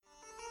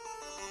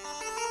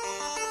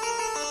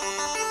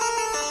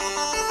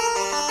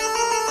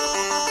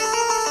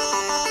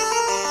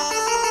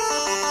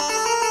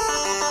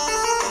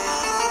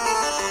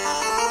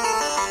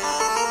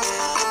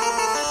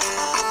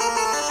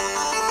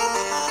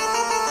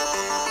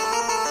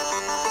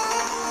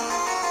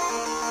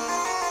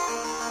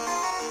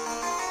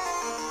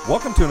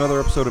Welcome to another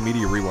episode of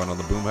Media Rewind on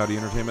the Boom Howdy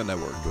Entertainment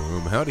Network.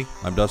 Boom howdy.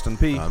 I'm Dustin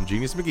P. I'm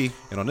Genius McGee.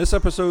 And on this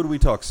episode, we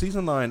talk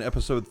Season 9,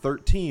 Episode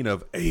 13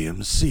 of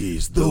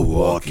AMC's The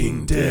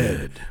Walking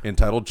Dead,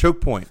 entitled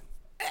Choke Point.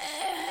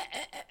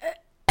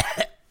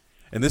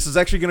 And this is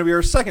actually going to be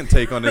our second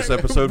take on this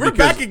episode. We're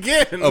because back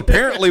again.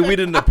 Apparently, we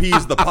didn't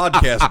appease the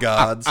podcast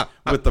gods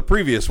with the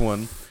previous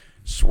one.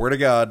 Swear to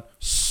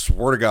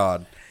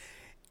God.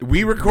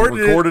 We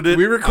recorded it.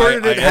 We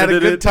recorded I it, had a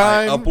edited good it,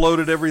 time. I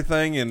uploaded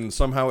everything, and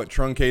somehow it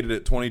truncated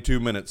at 22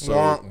 minutes. So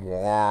Wah,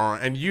 wah.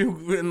 And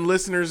you and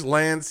listeners,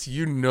 Lance,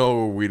 you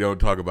know we don't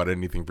talk about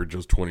anything for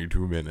just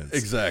 22 minutes.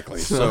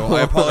 exactly. So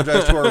I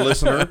apologize to our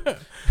listener,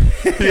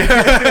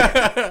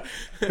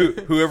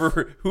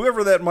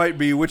 whoever that might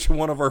be. Which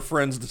one of our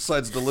friends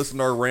decides to listen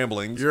to our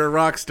ramblings? You're a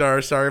rock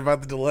star. Sorry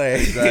about the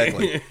delay.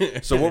 Exactly.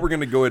 So what we're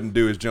going to go ahead and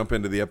do is jump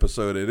into the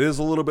episode. It is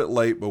a little bit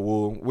late, but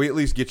we at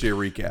least get you a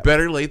recap.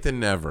 Better late than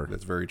never.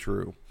 That's very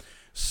true.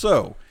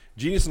 So,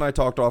 Genius and I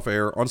talked off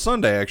air on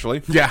Sunday,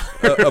 actually. Yeah.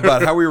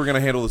 About how we were going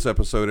to handle this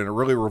episode, and it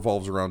really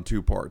revolves around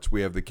two parts.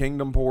 We have the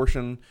Kingdom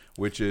portion,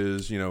 which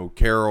is,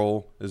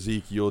 Carol,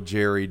 Ezekiel,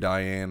 Jerry,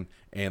 Diane,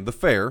 and the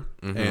Fair.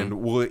 Mm-hmm.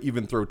 And we'll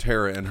even throw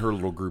Tara and her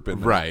little group in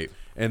there. Right.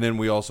 And then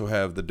we also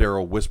have the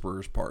Daryl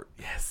Whisperers part.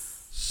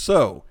 Yes.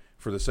 So,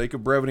 for the sake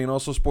of brevity and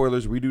also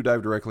spoilers, we do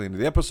dive directly into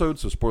the episode.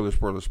 So,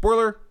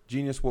 spoiler.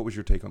 Genius, what was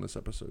your take on this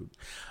episode?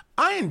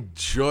 I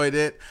enjoyed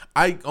it.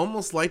 I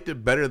almost liked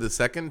it better the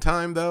second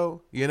time,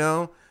 though.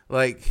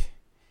 I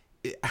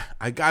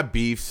got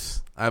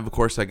beefs. Of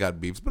course, I got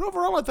beefs. But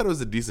overall, I thought it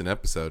was a decent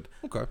episode.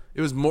 Okay.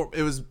 It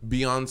was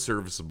beyond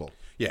serviceable.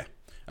 Yeah.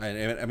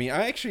 I mean,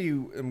 I actually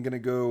am going to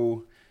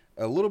go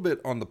a little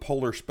bit on the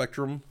polar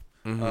spectrum,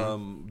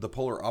 the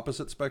polar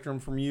opposite spectrum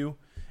from you.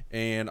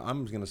 And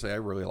I'm going to say I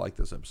really like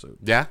this episode.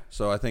 Yeah?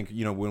 So I think,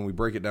 when we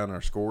break it down in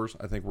our scores,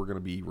 I think we're going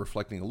to be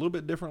reflecting a little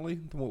bit differently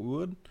than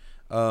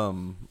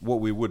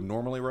what we would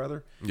normally,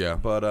 rather. Yeah.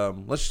 But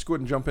let's just go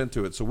ahead and jump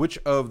into it. So which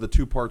of the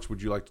two parts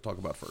would you like to talk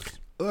about first?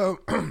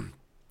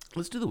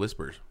 Let's do the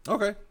Whispers.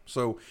 Okay.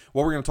 So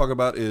what we're going to talk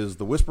about is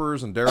the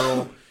Whisperers and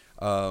Daryl.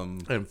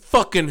 And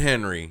fucking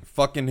Henry.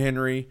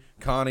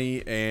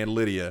 Connie, and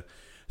Lydia.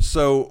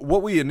 So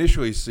what we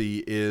initially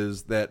see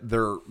is that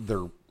they're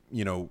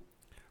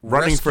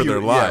running for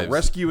their lives. Yeah,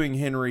 rescuing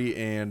Henry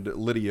and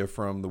Lydia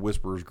from the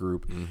Whisperers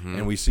group. Mm-hmm.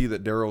 And we see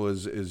that Daryl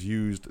is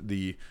used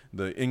the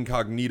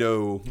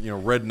incognito,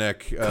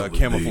 redneck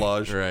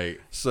camouflage.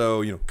 Right.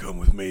 So, come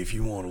with me if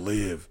you want to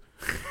live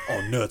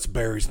on nuts,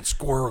 berries, and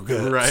squirrel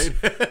guts.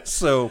 Right.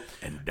 So,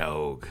 and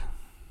dog.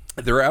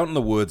 They're out in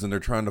the woods and they're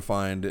trying to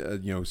find,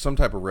 some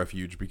type of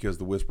refuge because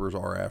the Whisperers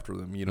are after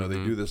them. They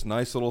do this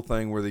nice little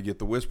thing where they get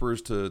the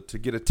Whisperers to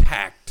get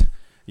attacked.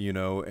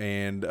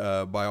 And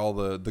by all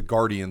the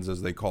guardians,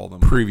 as they call them.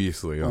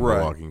 Previously on right.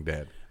 The Walking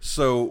Dead.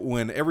 So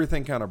when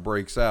everything kind of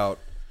breaks out,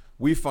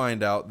 we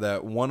find out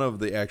that one of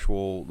the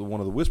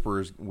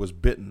Whisperers was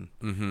bitten.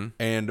 Mm-hmm.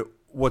 And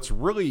what's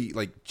really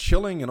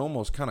chilling and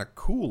almost kind of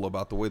cool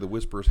about the way the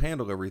Whisperers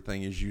handle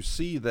everything is you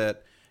see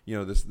that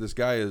this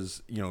guy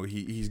is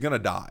he's gonna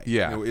die.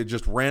 Yeah. It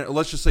just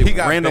let's just say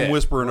random bit.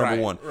 Whisperer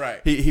number one.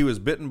 Right. He was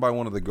bitten by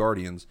one of the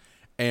guardians.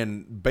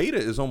 And Beta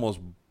is almost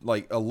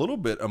a little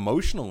bit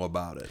emotional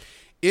about it.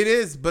 It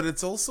is, but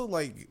it's also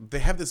they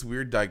have this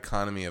weird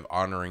dichotomy of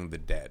honoring the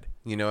dead.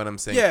 You know what I'm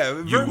saying?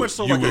 Yeah, very much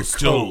so like a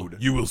code.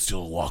 You will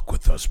still walk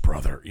with us,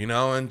 brother.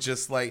 And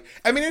just it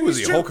Was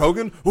he Hulk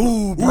Hogan?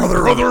 Ooh,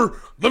 brother.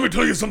 Let me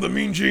tell you something,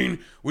 Mean Gene.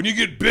 When you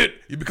get bit,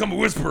 you become a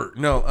whisperer.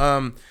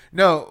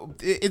 No,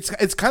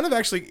 it's kind of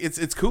actually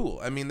it's cool.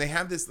 I mean, they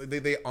have this.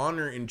 They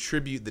honor and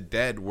tribute the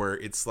dead, where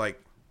it's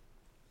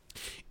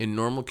in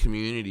normal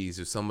communities,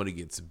 if somebody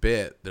gets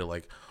bit, they're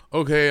like,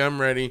 okay, I'm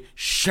ready.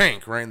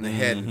 Shank right in the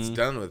head and it's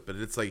done with. But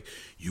it's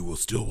you will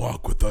still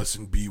walk with us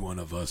and be one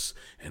of us.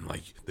 And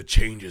the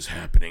change is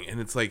happening. And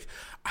it's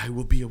I'm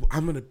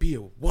going to be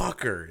a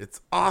walker.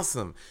 It's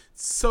awesome.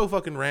 It's so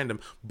fucking random.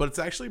 But it's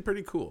actually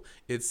pretty cool.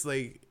 It's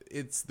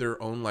it's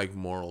their own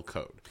moral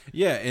code.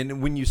 Yeah.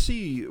 And when you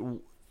see,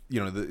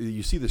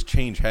 you see this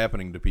change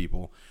happening to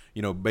people,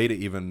 Beta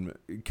even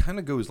kind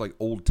of goes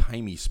old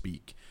timey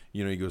speak.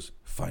 He goes,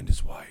 find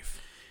his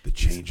wife. The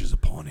change is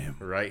upon him.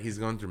 Right? He's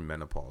going through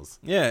menopause.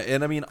 Yeah,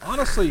 and I mean,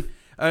 honestly,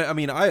 I've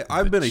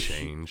been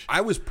change. I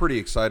was pretty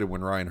excited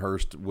when Ryan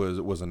Hurst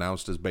was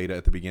announced as Beta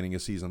at the beginning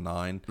of season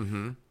 9.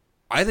 Mm-hmm.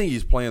 I think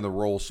he's playing the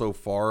role so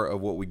far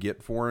of what we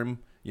get for him,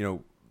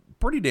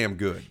 pretty damn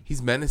good.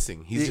 He's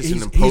menacing. He's just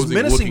an imposing he's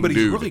menacing, looking but dude.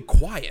 He's really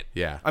quiet.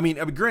 Yeah. I mean,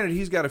 granted,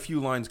 he's got a few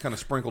lines kind of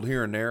sprinkled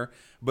here and there,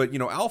 but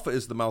Alpha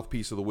is the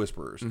mouthpiece of the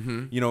Whisperers.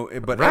 Mm-hmm.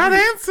 But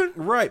answer.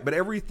 Right, but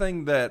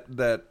everything that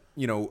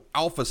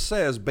Alpha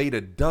says,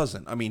 Beta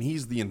doesn't. I mean,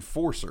 he's the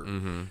enforcer.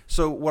 Mm-hmm.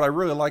 So what I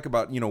really like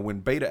about, when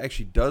Beta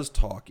actually does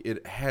talk,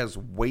 it has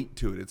weight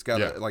to it. It's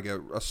got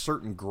a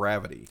certain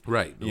gravity.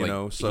 Right.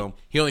 So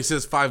he only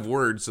says 5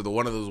 words, so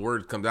one of those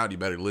words comes out, you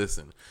better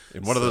listen.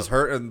 And one of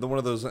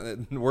those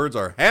words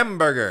are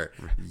hamburger.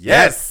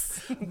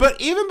 Yes. But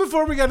even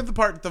before we got to the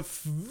part, the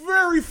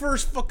very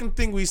first fucking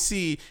thing we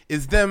see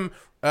is them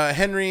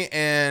Henry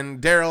and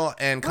Daryl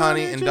and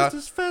Connie and Doc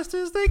as fast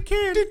as they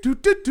can.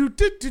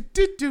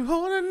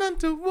 Holding on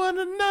to one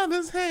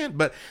another's hand.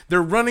 But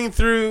they're running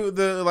through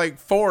the like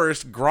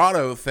forest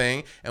grotto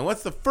thing, and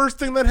what's the first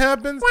thing that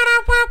happens?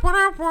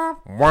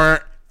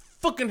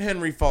 Fucking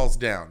Henry falls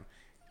down.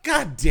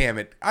 God damn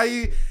it.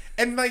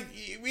 And like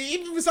we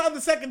even saw it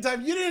the second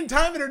time. You didn't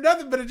time it or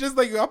nothing, but it just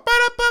like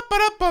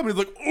and he's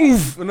like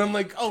oof, and I'm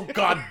like, oh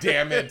god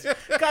damn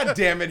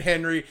it,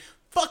 Henry.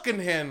 Fucking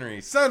Henry,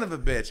 son of a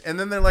bitch. And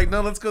then they're like,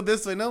 no, let's go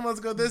this way. No, let's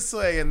go this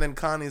way. And then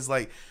Connie's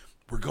like,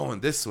 we're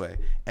going this way.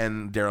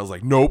 And Daryl's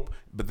like, nope.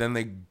 But then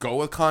they go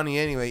with Connie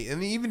anyway.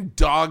 And even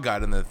Dog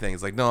got in the thing.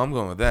 It's like, no, I'm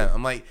going with them.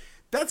 I'm like,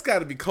 that's got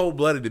to be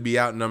cold-blooded to be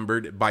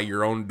outnumbered by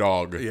your own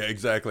dog. Yeah,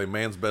 exactly.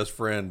 Man's best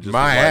friend. Just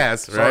my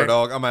ass, right? Sorry,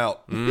 dog, I'm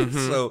out.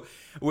 So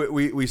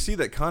we see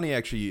that Connie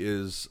actually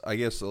is, I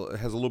guess,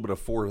 has a little bit of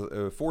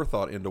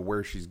forethought into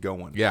where she's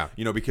going. Yeah.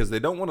 You know, because they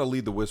don't want to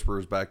lead the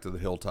Whisperers back to the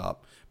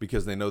hilltop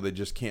because they know they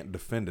just can't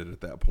defend it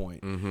at that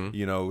point.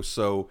 You know,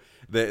 so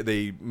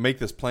they make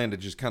this plan to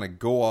just kind of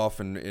go off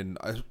and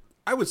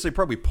I would say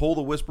probably pull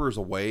the Whisperers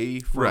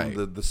away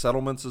from the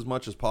settlements as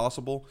much as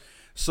possible.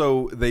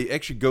 So they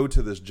actually go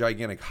to this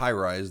gigantic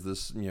high-rise,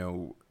 this, you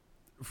know,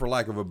 for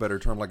lack of a better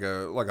term, like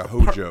a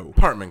Hojo.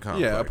 Apartment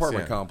complex. Yeah,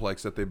 apartment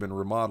complex that they've been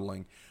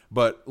remodeling.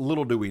 But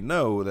little do we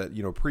know that,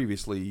 you know,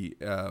 previously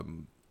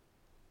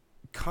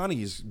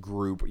Connie's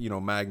group, you know,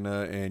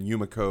 Magna and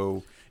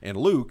Yumiko and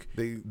Luke,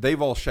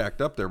 they've all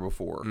shacked up there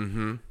before.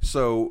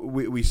 So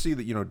we see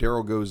that, you know,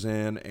 Daryl goes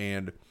in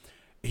and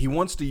he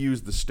wants to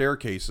use the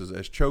staircases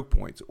as choke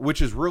points,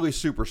 which is really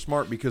super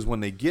smart because when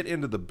they get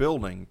into the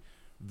building,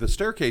 the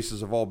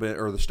staircases have all been,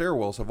 or the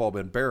stairwells have all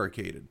been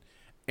barricaded.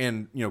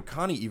 And, you know,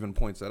 Connie even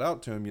points that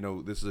out to him, you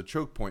know, this is a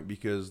choke point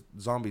because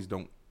zombies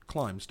don't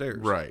climb stairs.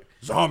 Right.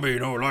 Zombie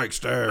don't like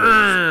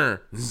stairs.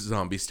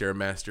 Zombie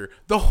Stairmaster.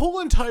 The whole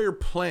entire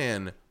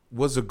plan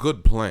was a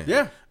good plan.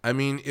 Yeah. I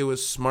mean, it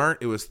was smart.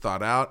 It was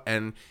thought out.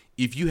 And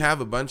if you have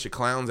a bunch of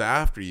clowns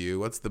after you,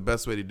 what's the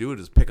best way to do it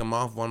is pick them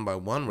off one by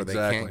one where they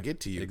can't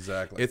get to you.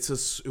 Exactly. It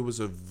was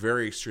a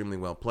very extremely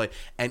well played.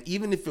 And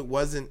even if it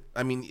wasn't,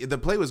 I mean, the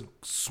play was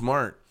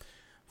smart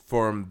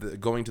from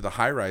going to the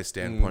high-rise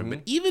standpoint.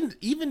 But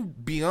even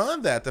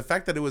beyond that, the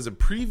fact that it was a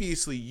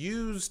previously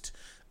used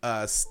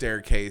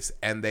staircase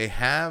and they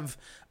have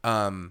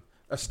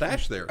a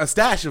stash there. A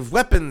stash of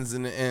weapons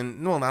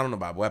and no, I don't know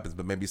about weapons,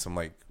 but maybe some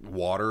like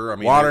water. I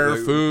mean,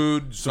 water,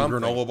 food, some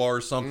something. granola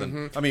bars,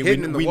 something. I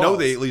mean, we know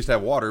they at least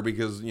have water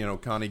because, you know,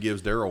 Connie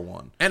gives Daryl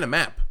one. And a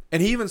map.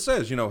 And he even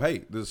says, you know,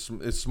 hey, this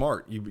is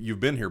smart. You've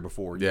been here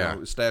before. You know,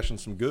 stashing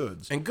some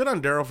goods. And good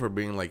on Daryl for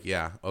being like,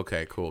 yeah,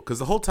 okay, cool. Because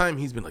the whole time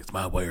he's been like, it's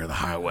my way or the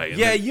highway.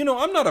 And you know,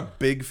 I'm not a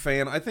big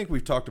fan. I think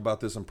we've talked about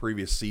this in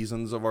previous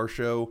seasons of our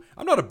show.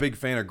 I'm not a big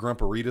fan of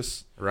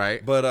Grumperitas.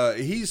 Right. But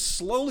he's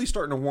slowly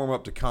starting to warm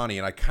up to Connie,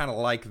 and I kind of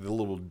like the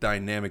little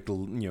dynamic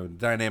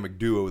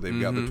duo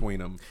they've got between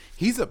them.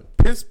 He's a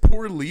piss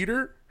poor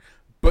leader,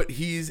 but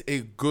he's a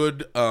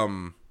good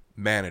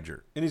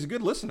manager. And he's a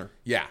good listener.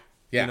 Yeah.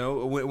 Yeah. You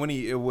know, when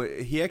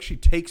he actually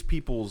takes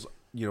people's,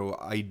 you know,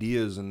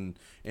 ideas and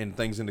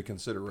things into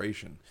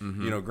consideration.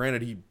 You know,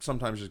 granted, he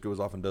sometimes just goes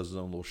off and does his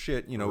own little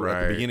shit. You know,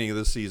 at the beginning of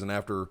this season,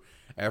 after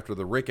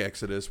the Rick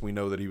exodus, we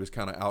know that he was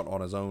kind of out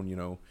on his own, you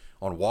know,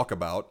 on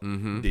walkabout.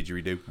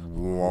 Didgeridoo.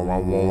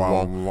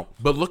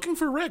 But looking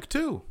for Rick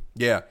too.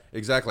 Yeah,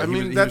 exactly. I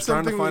mean, he that's was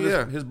trying to find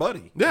something, his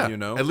buddy. Yeah, you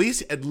know, at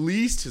least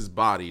his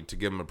body to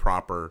give him a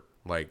proper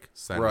like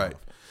send off.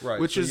 Right.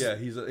 Which so, is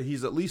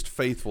he's at least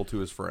faithful to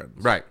his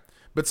friends. Right.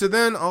 But so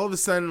then all of a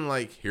sudden,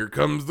 like, here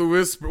comes the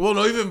whisper. Well,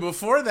 no, even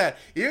before that,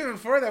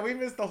 we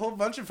missed a whole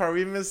bunch of part.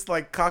 We missed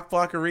like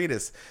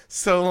Cockblockeritas.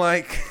 So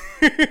like,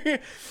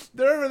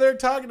 they're over there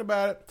talking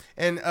about it,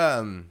 and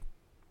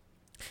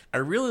I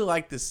really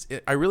like this.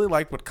 I really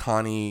liked what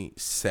Connie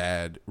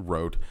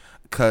wrote.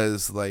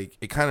 Because, like,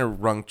 it kind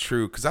of rung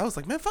true. Because I was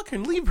like, man,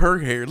 fucking leave her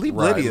here. Leave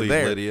Lydia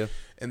there. Lydia.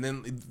 And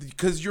then,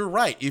 because you're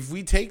right. If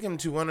we take him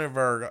to one of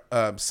our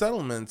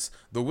settlements,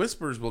 the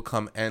Whispers will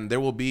come and there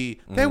will be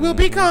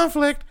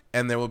conflict.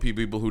 And there will be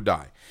people who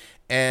die.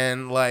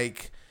 And,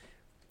 like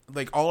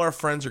all our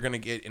friends are going to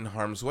get in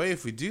harm's way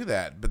if we do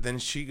that. But then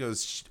she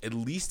goes, at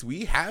least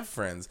we have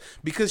friends.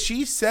 Because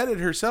she said it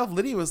herself.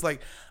 Lydia was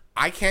like,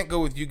 I can't go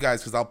with you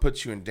guys because I'll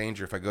put you in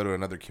danger if I go to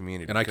another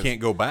community. And I can't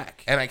go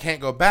back. And I can't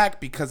go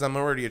back because I'm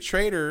already a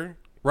traitor.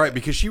 Right,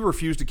 because she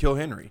refused to kill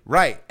Henry.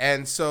 Right.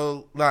 And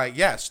so, like,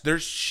 yes,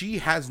 she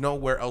has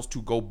nowhere else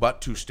to go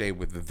but to stay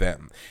with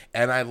them.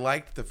 And I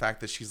liked the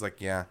fact that she's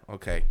like, yeah,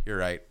 okay, you're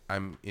right.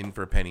 I'm in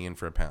for a penny, in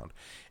for a pound.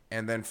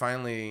 And then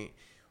finally,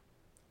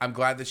 I'm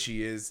glad that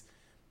she is.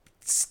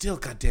 Still,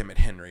 goddammit,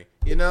 Henry.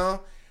 You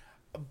know?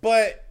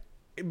 But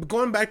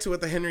going back to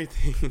what the Henry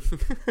thing...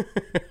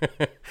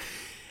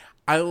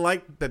 I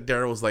like that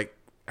Daryl was like,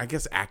 I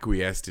guess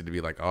acquiesced to be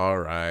like, all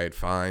right,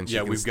 fine, she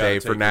can stay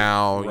for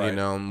now, you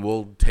know, and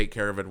we'll take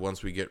care of it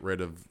once we get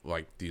rid of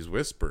like these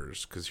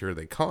whispers because here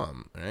they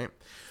come, right?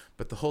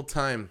 But the whole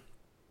time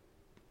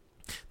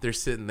they're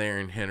sitting there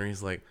and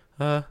Henry's like,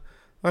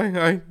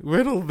 I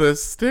whittled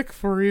this stick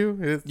for you.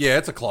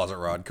 It's a closet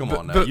rod. Come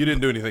on now. You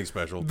didn't do anything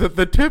special.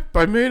 The tip,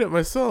 I made it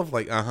myself.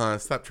 Like,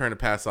 stop trying to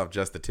pass off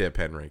just the tip,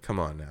 Henry. Come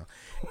on now.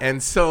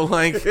 And so,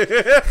 like...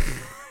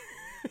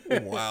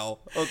 Wow.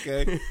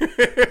 Okay.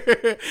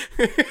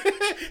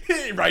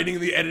 Writing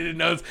the edited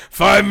notes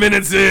 5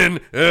 minutes in.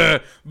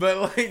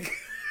 But, like...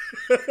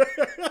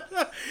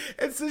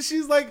 And so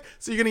she's like,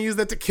 so you're gonna use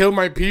that to kill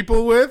my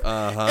people with?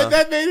 And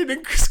that made it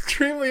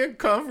extremely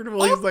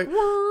uncomfortable. He's like,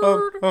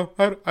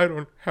 I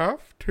don't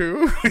have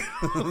to.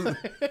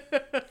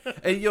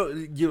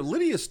 And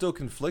Lydia's still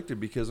conflicted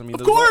because I mean,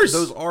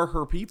 those are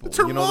her people. It's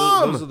her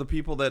mom. Those are the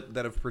people that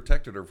have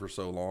protected her for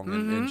so long,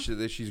 and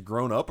that she's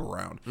grown up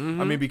around.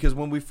 I mean, because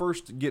when we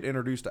first get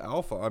introduced to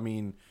Alpha, I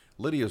mean,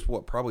 Lydia's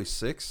probably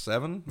 6,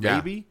 7,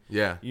 maybe.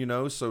 Yeah.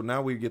 So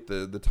now we get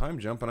the time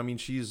jump, and I mean,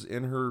 she's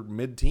in her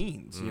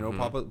mid-teens.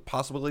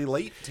 Possibly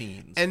late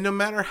teens. And no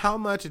matter how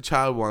much a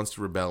child wants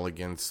to rebel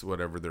against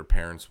whatever their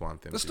parents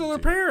want them to do, it's still their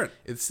parent.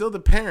 It's still the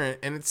parent,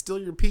 and it's still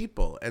your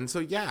people. And so,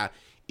 yeah,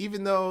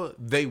 even though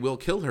they will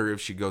kill her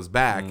if she goes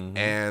back,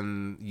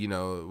 and,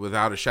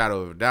 without a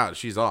shadow of a doubt,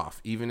 she's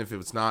off. Even if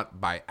it's not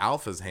by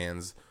Alpha's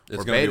hands,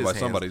 it's going to be by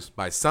somebody's.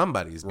 By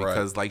somebody's,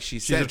 because like she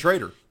said, she's a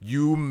traitor.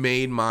 You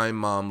made my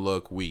mom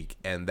look weak,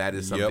 and that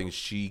is something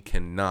she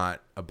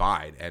cannot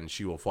abide, and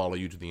she will follow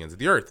you to the ends of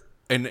the earth.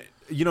 And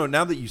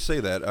now that you say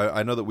that,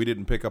 I know that we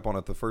didn't pick up on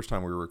it the first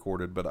time we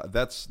recorded, but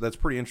that's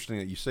pretty interesting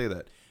that you say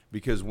that,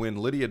 because when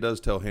Lydia does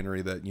tell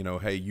Henry that,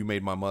 hey, you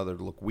made my mother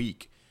look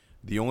weak,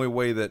 the only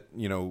way that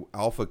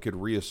Alpha could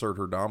reassert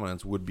her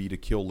dominance would be to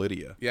kill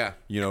Lydia. Yeah,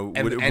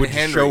 would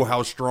show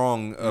how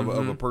strong of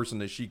a person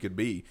that she could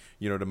be,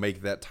 to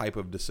make that type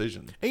of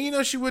decision.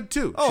 And she would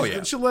too. Oh,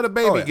 she'll let a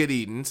baby get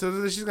eaten,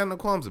 so she's got no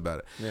qualms about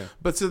it. Yeah,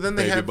 but so then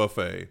they baby have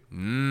buffet,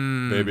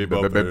 baby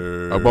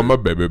buffet. I want my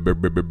baby.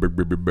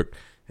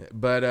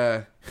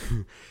 But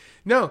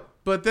no.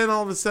 But then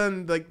all of a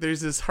sudden, like,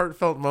 there's this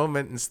heartfelt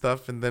moment and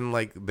stuff, and then,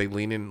 like, they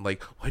lean in,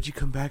 like, why'd you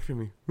come back to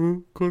me?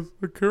 Because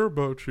I care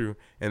about you.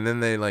 And then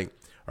they, like,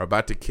 are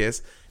about to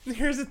kiss. And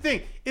here's the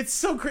thing. It's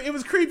so it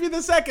was creepy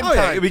the second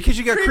time. Yeah, because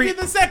you got creepy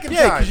the second time.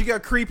 Yeah, because you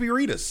got creepy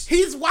Ritas.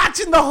 He's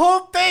watching the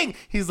whole thing.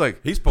 He's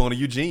like... He's pulling a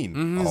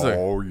Eugene. He's yeah,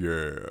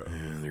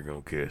 they're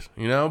going to kiss.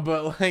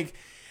 But, like...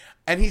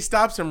 And he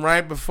stops him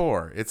right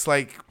before. It's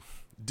like,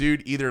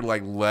 dude, either,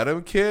 like, let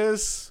him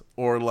kiss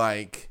or,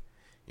 like...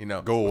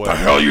 go away. What the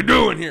hell you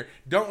doing here?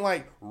 Don't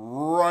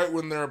right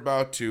when they're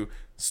about to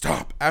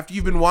stop. After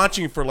you've been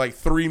watching for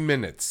 3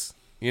 minutes,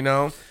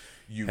 You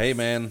hey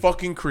man,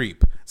 fucking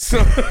creep.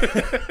 So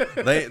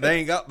they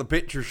ain't got the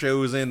picture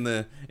shows in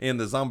the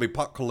zombie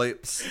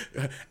apocalypse.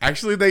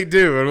 Actually, they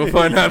do, and we'll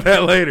find out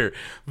that later.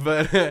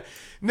 But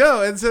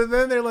no, and so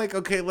then they're like,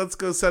 okay, let's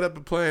go set up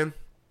a plan.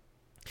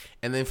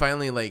 And then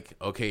finally,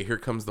 okay, here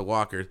comes the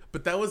walkers.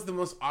 But that was the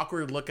most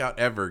awkward lookout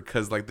ever,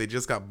 because, they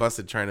just got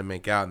busted trying to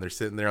make out, and they're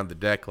sitting there on the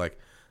deck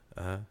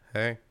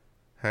hey,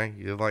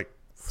 you like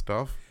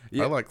stuff?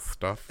 Yeah. I like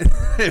stuff.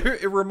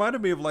 It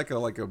reminded me of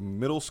a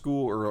middle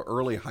school or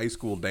early high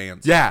school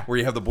dance. Yeah. Where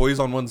you have the boys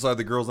on one side,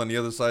 the girls on the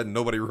other side, and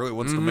nobody really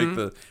wants to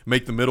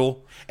make the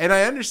middle. And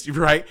I understand,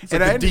 right? It's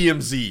like the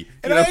DMZ.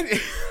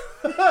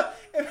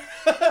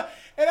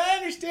 And I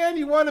understand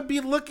you want to be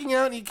looking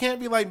out and you can't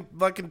be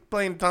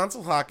playing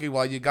tonsil hockey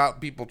while you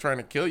got people trying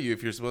to kill you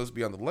if you're supposed to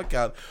be on the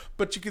lookout.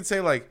 But you could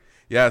say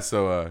yeah,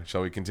 so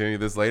shall we continue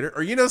this later?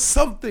 Or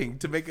something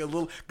to make it a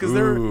little, because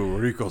they're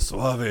rico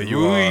suave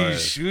you are.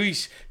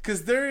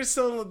 Because they're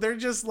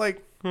just hey,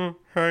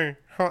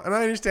 and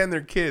I understand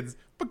they're kids,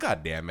 but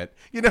god damn it,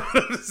 you know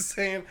what I'm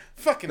saying?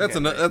 Fucking that's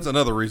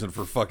another reason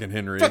for fucking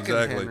Henry.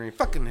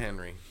 Fucking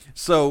Henry.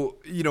 So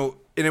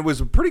and it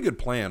was a pretty good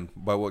plan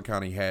by what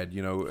Connie had.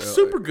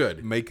 Super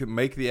good.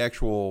 Make the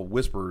actual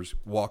Whispers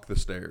walk the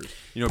stairs.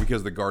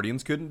 Because the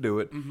Guardians couldn't do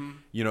it.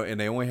 And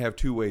they only have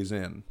 2 ways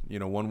in.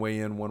 One way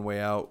in, 1 way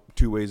out.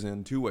 2 ways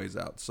in, 2 ways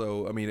out.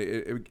 So I mean,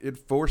 it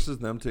forces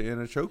them to in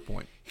a choke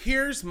point.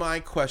 Here's my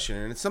question,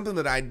 and it's something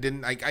that I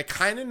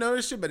kind of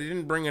noticed it, but I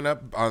didn't bring it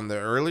up on the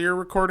earlier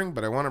recording.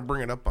 But I want to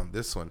bring it up on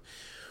this one.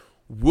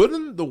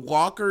 Wouldn't the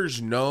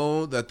walkers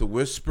know that the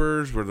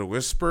Whispers were the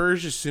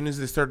Whispers as soon as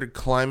they started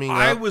climbing up?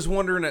 I was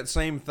wondering that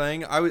same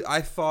thing.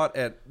 I thought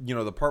at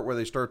the part where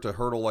they start to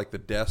hurdle the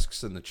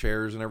desks and the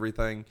chairs and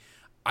everything.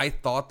 I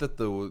thought that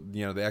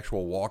the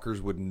actual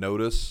walkers would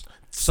notice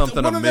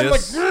something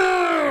amiss.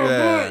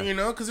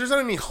 Because there's not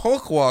any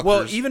Hulk walkers.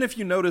 Well, even if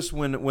you notice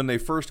when they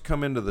first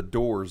come into the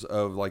doors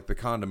of the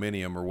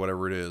condominium or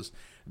whatever it is,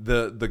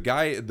 the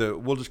guy,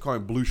 we'll just call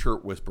him Blue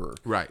Shirt Whisperer.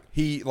 Right.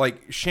 He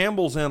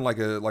shambles in like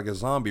a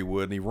zombie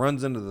would, and he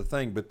runs into the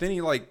thing, but then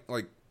he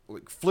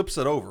flips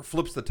it over,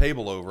 flips the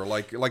table over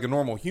like a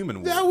normal human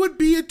would. That would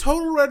be a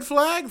total red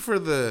flag for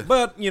the...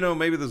 But,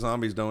 maybe the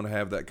zombies don't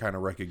have that kind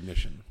of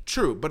recognition.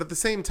 True, but at the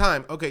same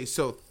time, okay,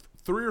 so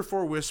 3 or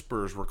 4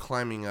 Whispers were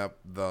climbing up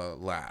the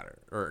ladder,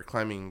 or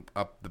climbing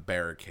up the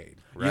barricade,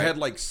 right?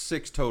 You had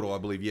 6 total, I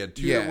believe. You had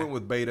 2 that went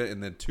with Beta,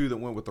 and then 2 that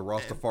went with the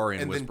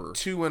Rastafarian Whisperer. And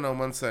then 2 went on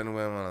one side and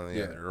 1 went on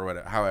the other, or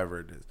whatever, however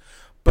it is.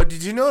 But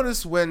did you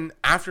notice when,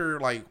 after,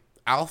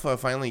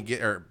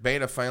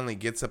 Beta finally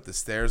gets up the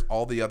stairs,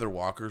 all the other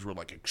walkers were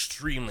like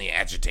extremely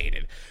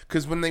agitated.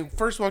 Because when they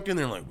first walked in,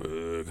 they're like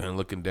kind of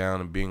looking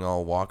down and being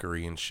all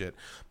walkery and shit.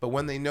 But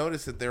when they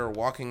noticed that they were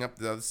walking up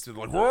the other stairs,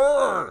 like,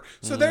 roar!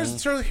 So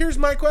here's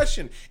my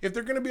question: if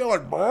they're gonna be all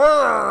like,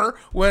 roar,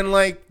 when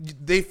like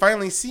they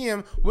finally see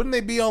him, wouldn't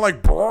they be all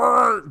like,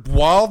 roar,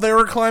 while they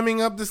were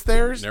climbing up the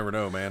stairs? You never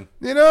know, man.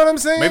 You know what I'm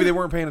saying? Maybe they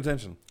weren't paying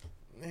attention.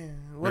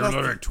 They're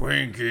like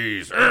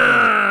Twinkies.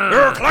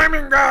 They're a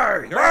climbing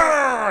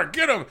guy.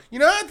 Get them. You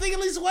know, I think at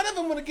least one of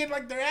them would get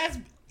like their ass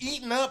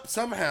eaten up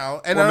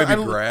somehow, and or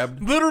maybe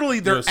grabbed.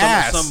 Literally their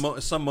ass.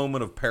 Some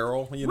moment of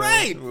peril, you know,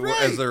 right.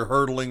 as they're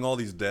hurdling all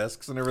these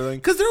desks and everything.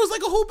 Because there was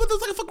like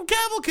a fucking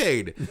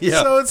cavalcade.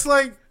 Yeah. So it's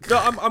like, no,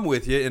 I'm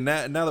with you. And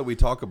now that we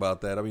talk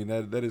about that, I mean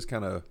that is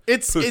kind of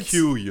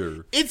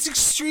peculiar. It's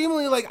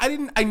extremely like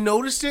I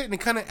noticed it and it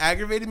kind of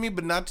aggravated me,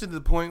 but not to the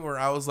point where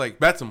I was like,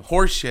 that's some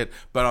horse shit.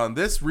 But on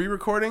this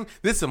re-recording,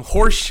 this is some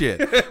horse shit.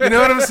 You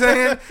know what I'm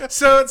saying?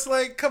 So it's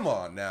like, come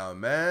on now,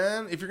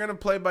 man. If you're gonna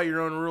play by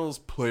your own rules,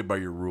 play by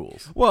your rules.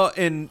 Well,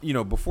 and you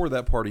know, before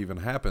that part even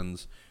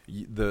happens,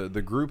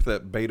 the group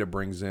that Beta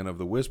brings in of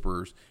the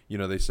Whisperers, you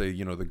know, they say,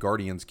 you know, the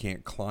Guardians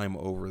can't climb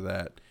over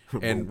that,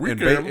 and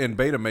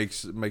Beta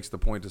makes the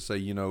point to say,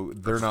 you know,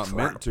 they're not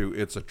meant to.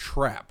 It's a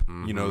trap.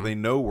 Mm-hmm. You know, they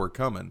know we're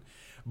coming,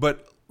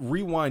 but.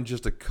 Rewind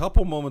just a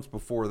couple moments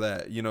before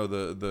that, you know,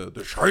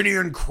 the shiny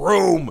and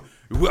chrome.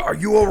 Are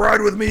you all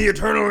right with me,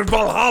 Eternal in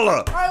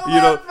Valhalla?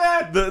 I love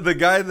that. The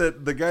guy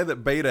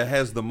that Beta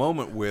has the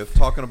moment with,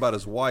 talking about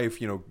his wife,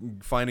 you know,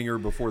 finding her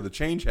before the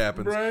change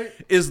happens, right.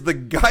 is the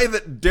guy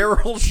that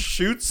Daryl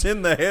shoots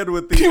in the head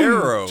with the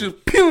arrow.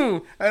 Just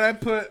pew! And I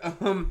put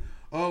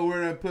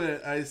where'd I put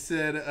it? I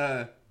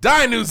said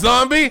die, new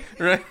zombie!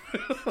 Right?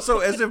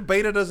 So as if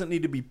Beta doesn't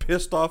need to be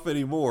pissed off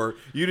anymore,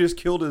 you just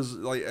killed his,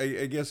 like,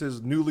 I guess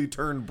his newly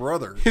turned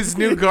brother, his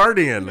new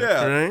guardian.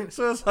 Yeah, right.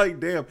 So it's like,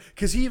 damn,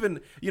 because he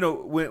even, you know,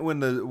 when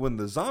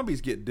the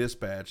zombies get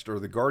dispatched or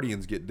the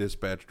Guardians get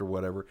dispatched or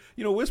whatever,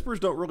 you know,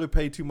 Whispers don't really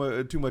pay too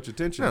much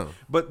attention. No.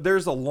 But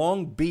there's a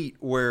long beat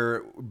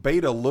where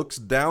Beta looks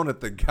down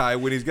at the guy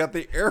when he's got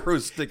the arrow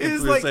sticking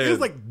through his head.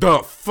 It's like, the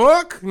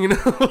fuck, you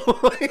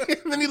know?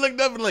 And then he looked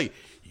up and like,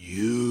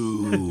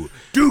 you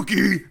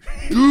Dookie.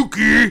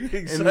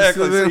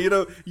 Exactly.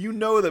 So you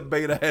know that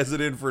Beta has it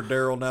in for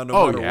Daryl now,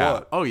 no matter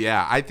what. Oh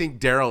yeah. I think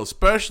Daryl,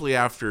 especially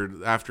after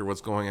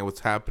what's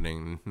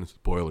happening,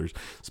 spoilers,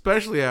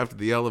 especially after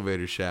the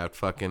elevator shaft,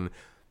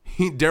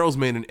 Daryl's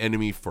made an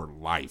enemy for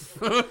life.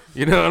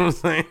 You know what I'm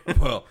saying?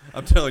 Well,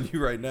 I'm telling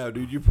you right now,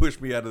 dude, you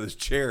push me out of this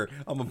chair,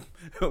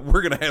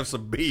 we're going to have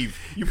some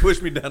beef. You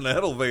push me down the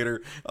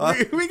elevator.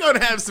 We're going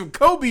to have some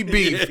Kobe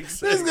beef. Yeah,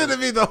 exactly. This is going to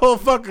be the whole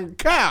fucking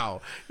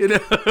cow. You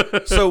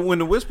know? So when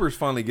the Whispers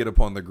finally get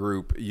up on the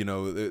group, you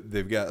know,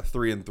 they've got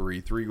 3 and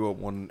 3. 3 go up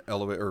one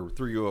elevator, or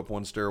 3 go up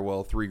one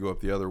stairwell, 3 go up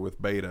the other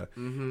with Beta.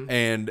 Mm-hmm.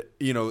 And,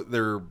 you know,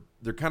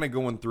 they're kind of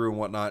going through and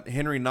whatnot.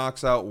 Henry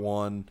knocks out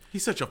one.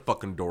 He's such a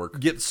fucking dork.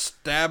 Gets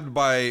stabbed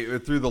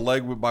through the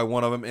leg by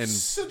one of them. And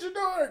such a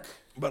dork.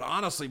 But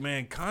honestly,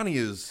 man,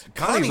 Connie's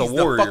a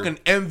warrior. The fucking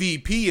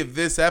MVP of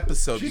this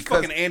episode. She's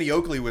fucking Annie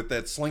Oakley with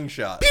that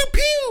slingshot. Pew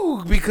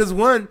pew. Because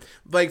one,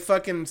 like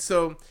fucking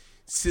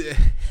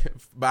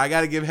but I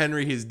gotta give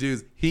Henry his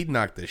dues. He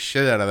knocked the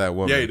shit out of that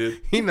woman. Yeah, he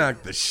did. He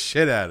knocked the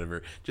shit out of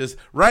her. Just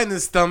right in the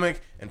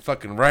stomach and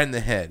fucking right in the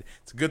head.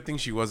 It's a good thing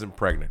she wasn't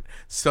pregnant.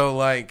 So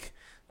like.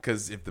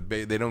 Because if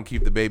they don't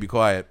keep the baby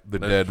quiet, the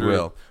dead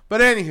will.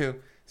 But anywho,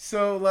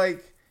 so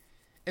like,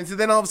 and so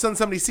then all of a sudden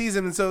somebody sees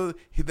him, and so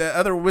the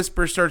other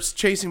Whisper starts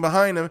chasing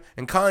behind him,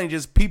 and Connie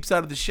just peeps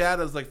out of the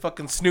shadows like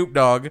fucking Snoop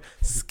Dogg,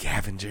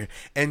 scavenger,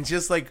 and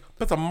just like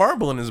puts a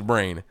marble in his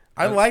brain.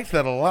 I liked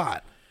that a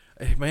lot.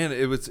 Man,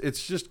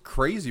 it's just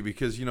crazy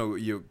because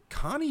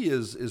Connie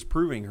is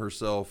proving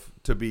herself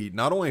to be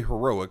not only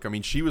heroic. I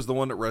mean, she was the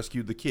one that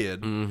rescued the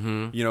kid,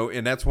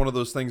 and that's one of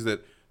those things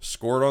that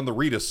scored on the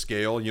Rita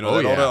scale.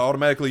 That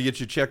automatically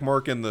gets you check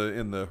mark in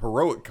the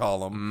heroic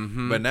column.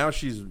 Mm-hmm. But now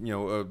she's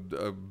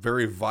a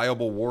very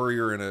viable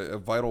warrior and a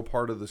vital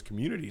part of this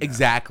community now.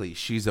 Exactly,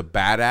 she's a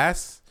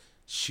badass.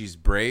 She's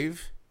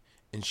brave,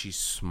 and she's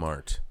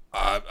smart.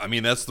 I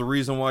mean, that's the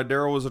reason why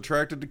Daryl was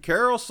attracted to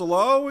Carol. So,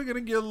 we're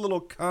gonna get a little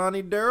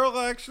Connie Daryl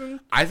action.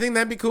 I think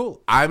that'd be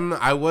cool. I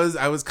was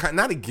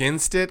not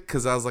against it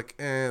because I was like,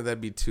 that'd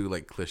be too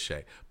like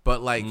cliche.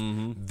 But like,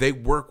 they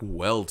work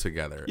well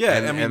together.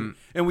 Yeah,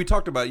 and we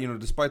talked about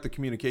despite the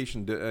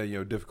communication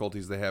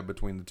difficulties they have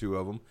between the two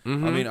of them.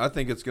 Mm-hmm. I mean, I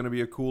think it's gonna be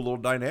a cool little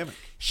dynamic.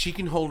 She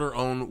can hold her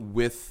own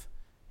with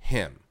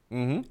him.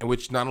 Mm-hmm.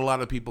 Which not a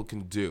lot of people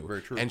can do.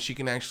 Very true. And she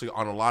can actually,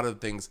 on a lot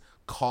of things,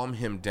 calm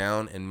him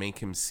down and make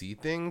him see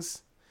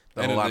things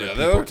that and a lot of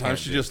people other times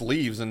she just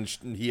leaves and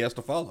he has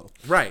to follow.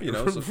 Right.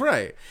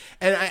 Right.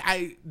 And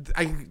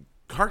I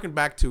harken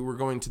back to, we're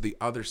going to the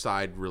other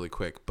side really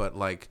quick, but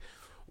like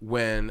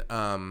when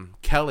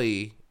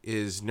Kelly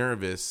is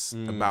nervous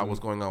about what's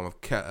going on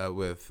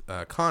with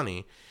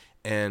Connie,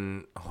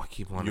 and I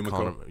keep wanting to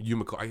call her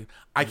Yumiko.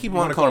 I keep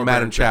wanting to call her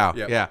Madam Chow.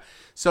 Yeah.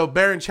 So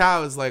Baron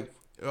Chow is like,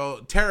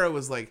 Tara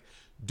was like,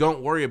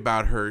 don't worry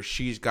about her.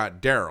 She's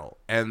got Daryl.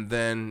 And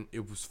then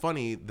it was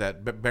funny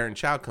that Baron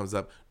Chow comes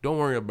up. Don't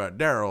worry about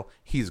Daryl.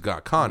 He's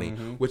got Connie,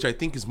 which I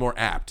think is more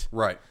apt.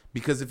 Right.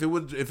 Because if it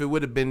would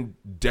have been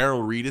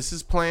Daryl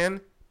Reedus'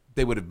 plan,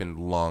 they would have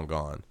been long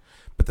gone.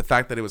 But the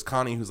fact that it was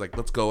Connie who's like,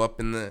 let's go up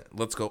in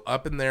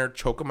there,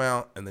 choke them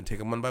out, and then take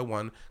them one by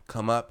one,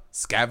 come up,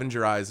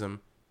 scavengerize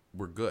them.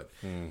 We're good.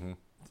 Mm-hmm.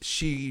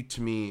 She,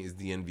 to me, is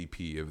the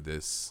MVP of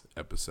this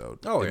episode.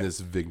 Oh, yeah. This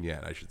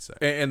vignette, I should say.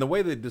 And the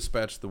way they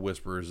dispatch the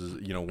Whisperers is,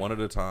 one at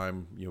a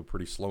time,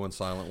 pretty slow and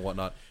silent and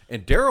whatnot.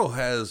 And Daryl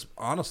has,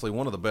 honestly,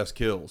 one of the best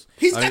kills.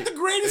 He's got the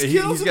greatest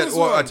kills in this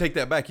one. I take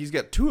that back. He's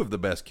got two of the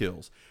best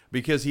kills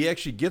because he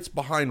actually gets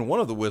behind one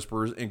of the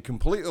Whisperers and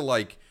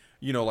completely,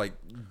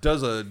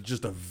 does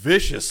just a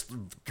vicious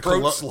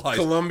throat slice.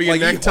 Colombian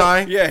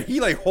necktie? He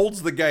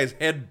holds the guy's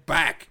head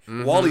back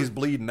while he's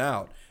bleeding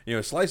out.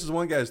 Slices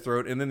one guy's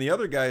throat, and then the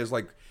other guy is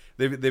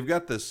they've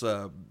got this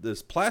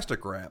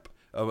plastic wrap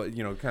of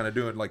kind of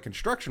doing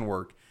construction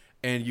work,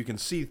 and you can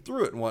see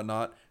through it and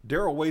whatnot.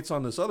 Daryl waits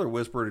on this other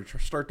Whisperer to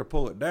start to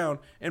pull it down,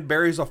 and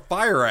buries a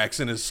fire axe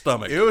in his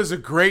stomach. It was a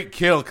great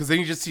kill because then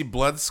you just see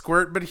blood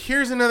squirt. But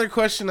here's another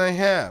question I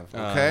have.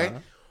 Okay,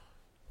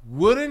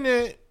 wouldn't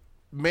it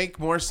make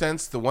more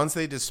sense once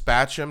they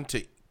dispatch him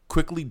to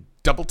quickly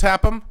double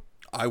tap him?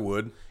 I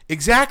would.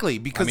 Exactly,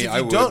 because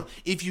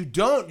if you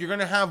don't, you're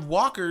gonna have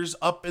walkers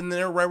up in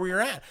there right where you're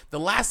at.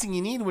 The last thing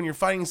you need when you're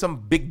fighting some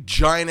big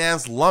giant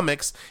ass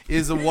lummox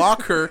is a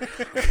walker,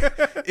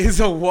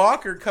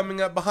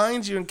 coming up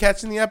behind you and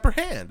catching the upper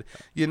hand.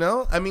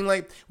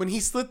 When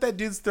he slit that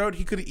dude's throat,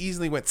 he could have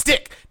easily went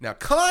stick. Now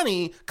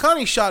Connie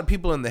shot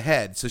people in the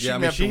head, so she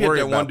didn't have to worry about that. She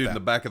hit that one dude in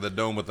the back of the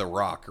dome with a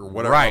rock or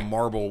whatever, a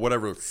marble,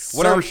 whatever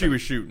she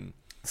was shooting.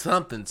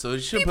 Something, so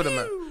she should put him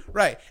out.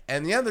 Right,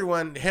 and the other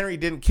one, Henry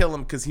didn't kill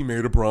him because he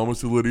made a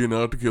promise to Lydia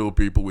not to kill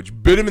people,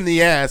 which bit him in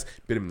the ass,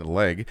 bit him in the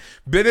leg.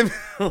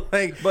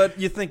 But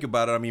you think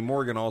about it,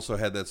 Morgan also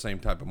had that same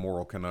type of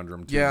moral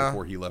conundrum, too,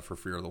 before he left for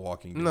Fear of the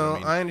Walking Dead. No,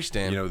 I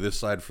understand. This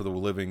side for the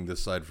living,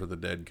 this side for the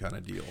dead kind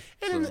of deal.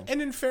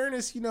 And in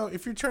fairness,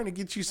 if you're trying to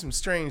get you some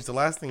strange, the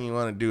last thing you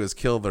want to do is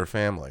kill their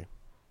family.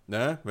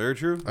 Nah, very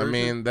true.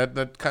 True.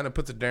 That kind of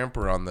puts a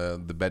damper on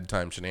the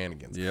bedtime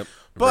shenanigans. Yep.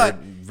 But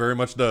very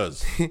much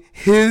does.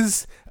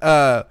 His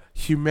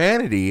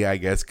humanity, I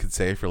guess could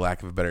say, for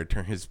lack of a better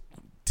term, his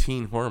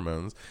teen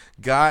hormones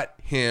got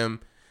him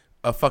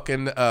a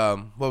fucking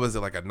what was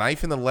it, like a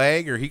knife in the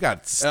leg, or he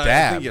got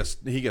stabbed?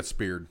 He got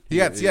speared. He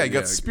got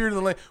speared in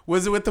the leg.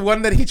 Was it with the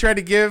one that he tried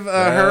to give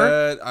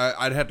her?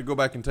 I'd have to go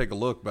back and take a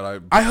look,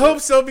 but I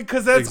hope so,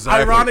 because that's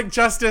ironic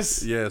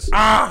justice. Yes.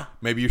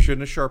 Maybe you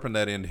shouldn't have sharpened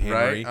that end,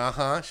 Henry.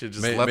 Right. Should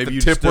just left the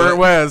tip where it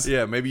was.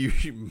 Yeah. Maybe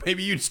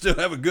you'd still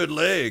have a good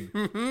leg.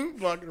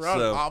 Walking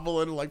around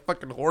hobbling like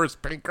fucking Horace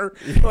Pinker.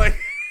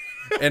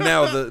 And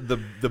now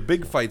the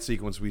big fight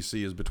sequence we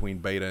see is between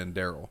Beta and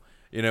Daryl.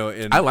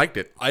 And I liked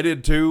it. I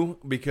did too,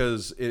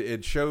 because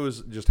it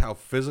shows just how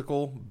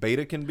physical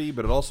Beta can be,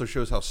 but it also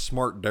shows how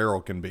smart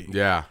Daryl can be.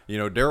 Yeah.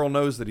 Daryl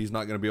knows that he's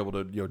not going to be able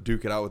to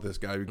duke it out with this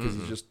guy because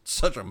he's just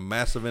such a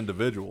massive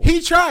individual.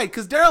 He tried,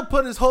 because Daryl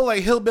put his whole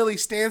hillbilly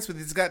stance with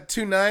he's got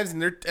two knives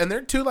and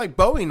they're two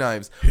Bowie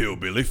knives.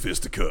 Hillbilly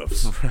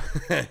fisticuffs.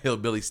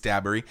 Hillbilly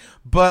stabbery.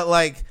 But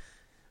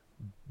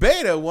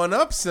Beta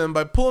one-ups him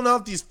by pulling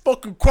out these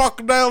fucking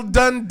Crocodile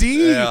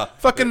Dundee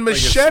fucking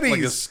machetes.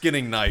 Like a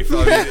skinning knife.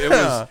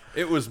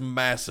 It was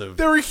massive.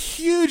 They were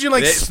huge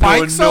and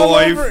spikes all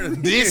over.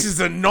 This is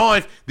a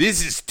knife.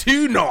 This is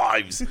two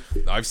knives.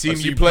 I've seen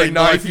you play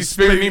knife you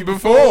speared me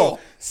before.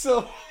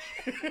 So...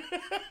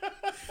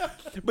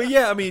 But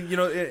yeah,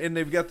 and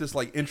they've got this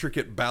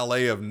intricate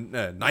ballet of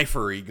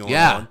knifery going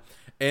on.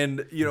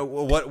 And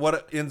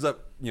what ends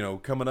up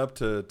coming up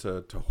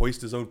to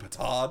hoist his own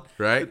petard,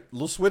 right? A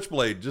little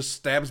switchblade just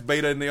stabs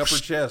Beta in the upper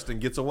chest and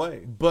gets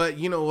away. But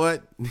you know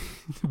what?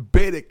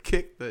 Beta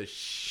kicked the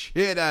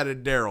shit out of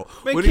Daryl.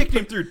 They kicked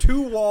him through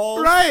 2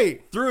 walls,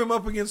 right? Threw him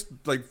up against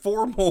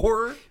 4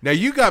 more. Now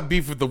you got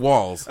beef with the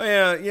walls.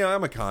 Yeah.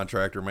 I'm a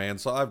contractor, man,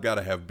 so I've got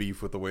to have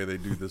beef with the way they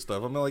do this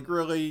stuff. I'm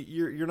really,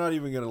 you're not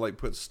even gonna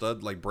put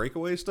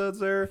breakaway studs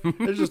there?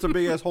 There's just a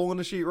big ass hole in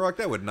the sheetrock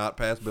that would not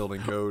pass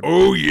building code.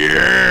 Oh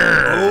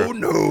yeah. Oh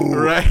no.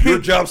 Right. Your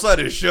job site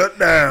is shut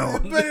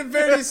down. But in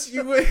fairness,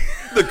 you would.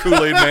 The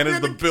Kool-Aid Man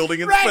is the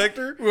building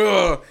inspector.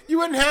 You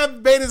wouldn't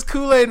have Beta's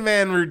Kool-Aid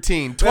Man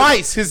routine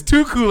twice. His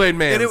 2 Kool-Aid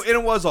Mans. And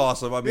it was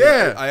awesome.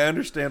 I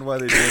understand why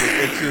they did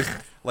it. It's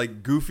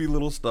just goofy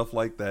little stuff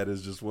like that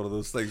is just one of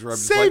those things where I'm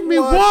just Save me,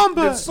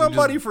 Wamba. Did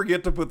somebody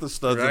forget to put the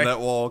studs in that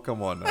wall?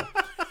 Come on now.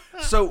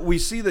 So we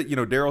see that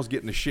Daryl's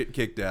getting the shit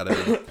kicked out of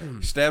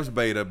him. He stabs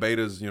Beta.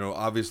 Beta's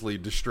obviously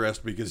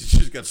distressed because he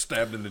just got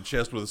stabbed in the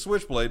chest with a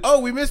switchblade. Oh,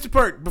 we missed a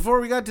part before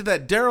we got to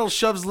that. Daryl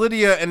shoves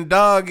Lydia and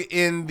Dog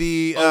in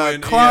the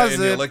closet,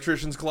 in the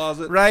electrician's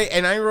closet, right?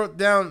 And I wrote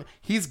down,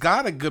 he's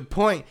got a good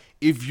point.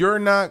 If you're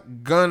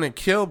not gonna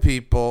kill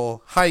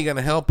people, how you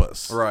gonna help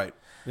us? Right.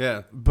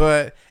 Yeah.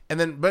 But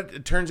but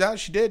it turns out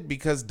she did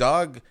because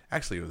Dog.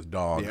 Actually, it was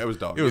Dog. Yeah, it was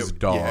Dog. It was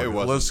Dog. Yeah, it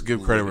was. Let's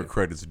give credit where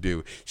credit's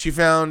due. She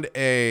found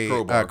a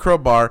Crowbar.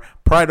 crowbar,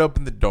 pried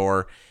open the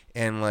door,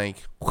 and and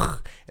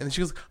then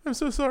she goes, "I'm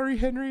so sorry,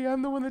 Henry.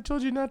 I'm the one that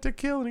told you not to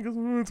kill." And he goes,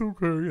 "Oh, it's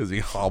okay." As he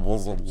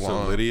hobbles along.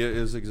 So Lydia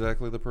is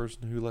exactly the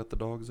person who let the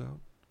dogs out.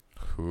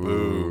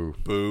 Ooh.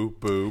 Boo, boo,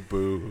 boo,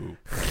 boo.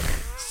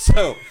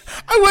 So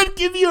I would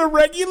give you a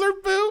regular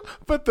boo,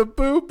 but the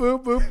boo, boo,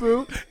 boo,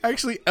 boo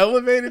actually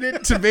elevated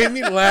it to make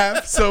me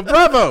laugh. So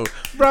bravo.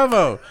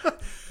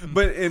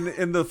 But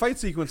in the fight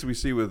sequence we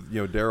see with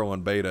Daryl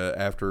and Beta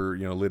after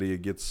Lydia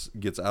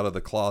gets out of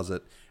the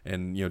closet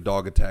and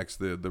Dog attacks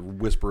the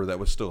Whisperer that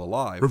was still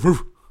alive.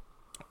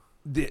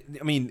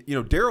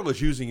 Daryl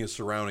is using his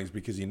surroundings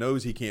because he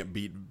knows he can't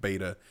beat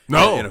Beta in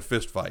a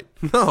fist fight.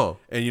 No.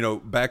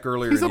 And back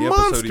earlier He's in the a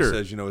episode monster.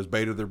 he says, is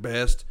Beta their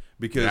best?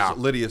 Because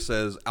Lydia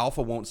says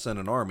Alpha won't send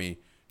an army,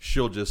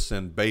 she'll just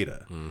send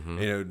Beta.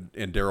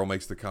 And Daryl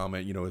makes the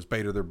comment, is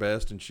Beta their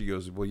best? And she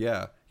goes, well,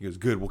 yeah. He goes,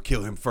 good, we'll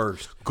kill him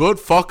first. Good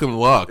fucking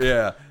luck.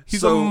 Yeah.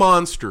 He's a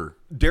monster.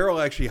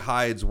 Daryl actually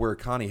hides where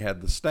Connie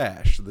had the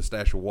stash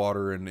of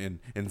water and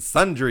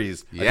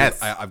sundries.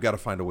 Yes. I've got to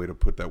find a way to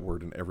put that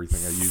word in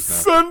everything I use now.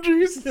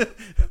 Sundries.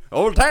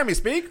 Old timey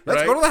speak.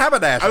 Let's Right. go to the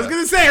haberdasher. I was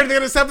going to say, are they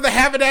going to stop at the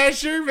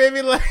haberdasher?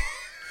 Maybe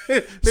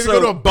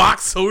go to a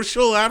box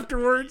social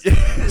afterwards. So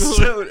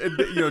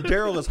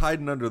Daryl is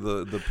hiding under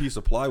the piece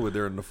of plywood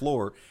there on the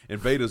floor,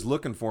 and Beta's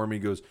looking for him. He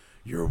goes,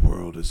 your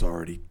world is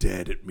already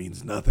dead. It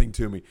means nothing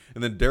to me.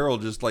 And then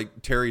Daryl, just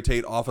like Terry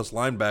Tate office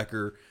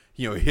linebacker,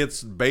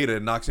 hits Beta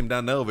and knocks him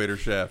down the elevator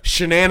shaft.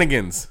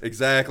 Shenanigans.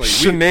 Exactly.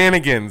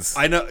 Shenanigans.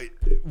 I know.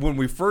 When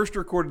we first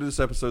recorded this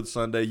episode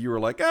Sunday, you were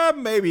like,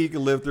 maybe he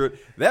can live through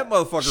it. That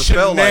motherfucker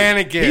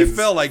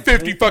fell like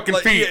 50 fucking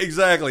feet. Yeah,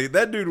 exactly.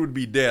 That dude would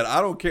be dead. I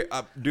don't care.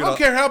 I don't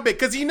care how big,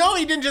 because he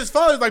didn't just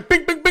fall. He was like,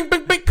 bing, bing, bing,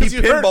 bing, bing. He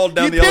pinballed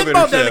down the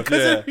elevator shaft.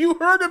 Because you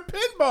heard him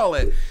pinball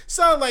it.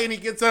 So, and he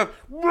gets up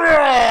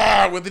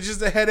with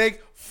just a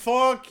headache.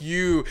 Fuck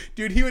you.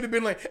 Dude, he would have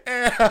been like,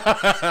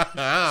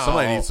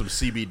 somebody needs some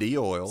CBD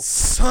oil.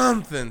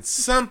 Something.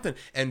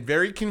 And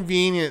very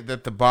convenient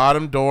that the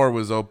bottom door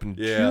was open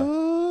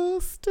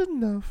just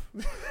enough.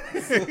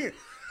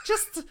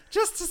 Just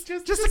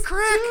a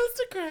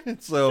crack.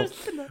 So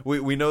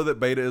we know that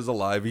Beta is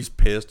alive. He's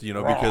pissed,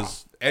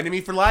 because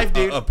enemy for life,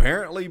 dude.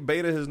 Apparently,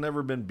 Beta has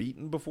never been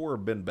beaten before or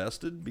been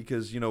bested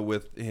because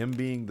with him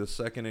being the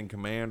second in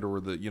command or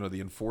the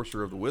the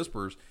enforcer of the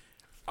Whispers,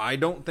 I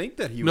don't think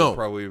that he would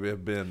probably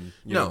have been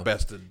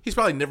bested. He's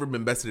probably never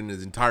been bested in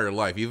his entire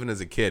life, even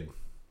as a kid.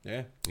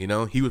 Yeah,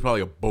 he was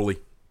probably a bully.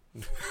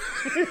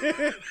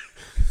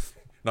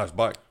 Nice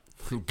bike.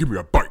 Give me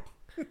a bike,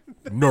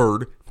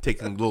 nerd.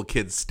 Taking little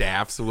kids'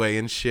 staffs away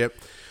and shit.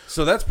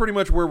 So that's pretty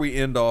much where we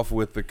end off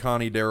with the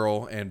Connie,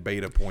 Daryl, and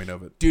Beta point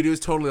of it. Dude, it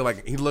was totally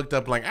like, he looked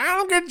up like,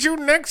 I'll get you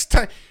next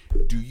time.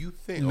 Do you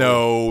think?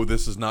 No,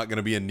 this is not going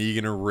to be a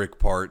Negan or Rick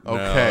part.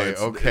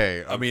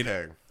 Okay. I mean,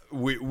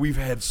 we've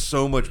had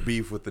so much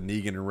beef with the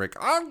Negan and Rick.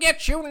 I'll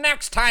get you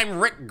next time,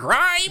 Rick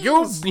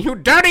Grimes. You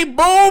dirty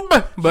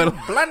boob. But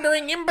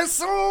blundering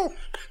imbecile.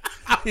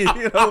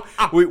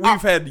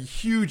 We've had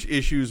huge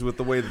issues with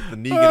the way that the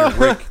Negan and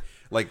Rick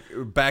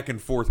back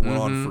and forth went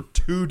on for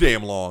too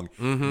damn long.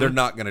 They're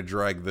not going to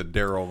drag the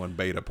Daryl and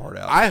Beta part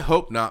out. I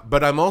hope not.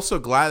 But I'm also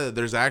glad that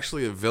there's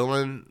actually a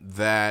villain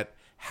that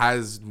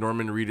has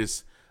Norman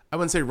Reedus, I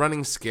wouldn't say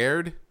running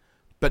scared,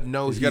 but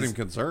no, he's got him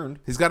concerned.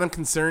 He's got him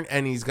concerned,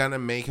 and he's going to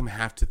make him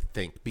have to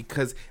think.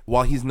 Because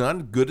while he's not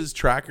as good as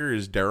Tracker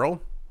as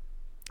Daryl,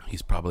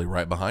 he's probably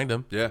right behind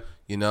him. Yeah.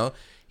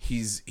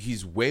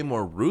 He's way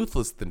more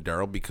ruthless than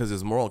Daryl because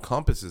his moral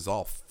compass is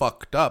all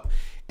fucked up.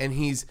 And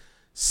he's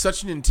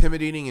such an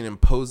intimidating and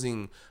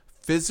imposing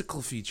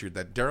physical feature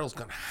that Daryl's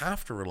going to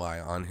have to rely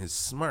on his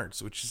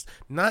smarts, which is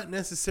not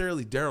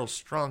necessarily Daryl's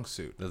strong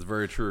suit. That's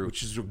very true.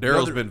 Which is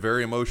Daryl's been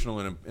very emotional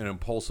and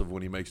impulsive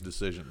when he makes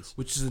decisions.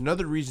 Which is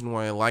another reason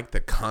why I like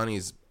that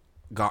Connie's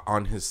got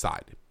on his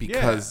side,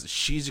 because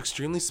she's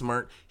extremely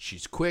smart,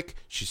 she's quick,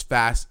 she's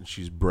fast, and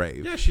she's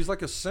brave. Yeah, she's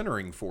like a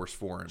centering force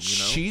for him.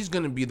 She's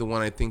going to be the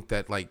one I think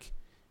that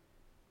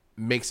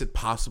makes it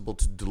possible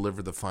to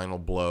deliver the final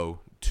blow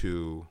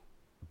to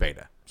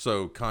Beta.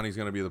 So Connie's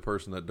going to be the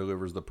person that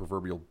delivers the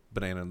proverbial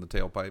banana in the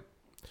tailpipe.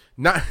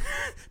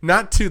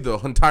 Not to the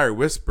entire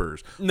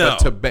Whispers, no,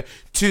 but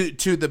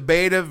to the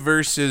Beta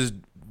versus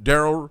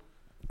Daryl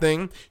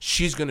thing.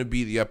 She's going to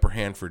be the upper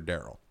hand for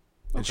Daryl,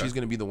 and she's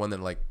going to be the one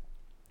that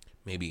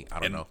maybe I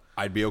don't know.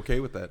 I'd be okay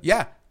with that.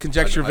 Yeah,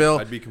 Conjectureville.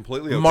 I'd be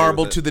completely okay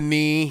marble with to the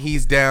knee.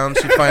 He's down.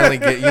 She finally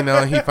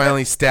he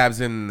finally stabs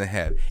him in the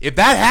head. If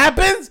that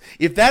happens,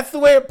 if that's the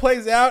way it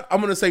plays out,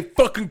 I'm gonna say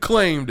fucking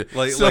claimed.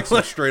 Like some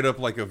straight up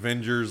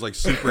Avengers,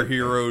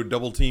 superhero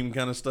double team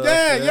kind of stuff.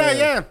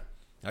 Yeah.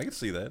 I can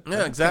see that.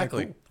 Yeah,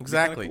 exactly. Cool.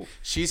 Exactly. Cool.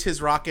 She's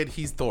his Rocket.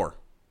 He's Thor.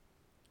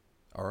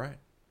 All right.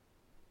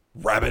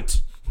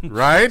 Rabbit.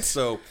 Right.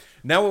 So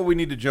Now what we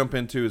need to jump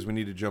into is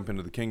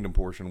the kingdom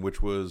portion,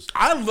 which was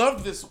I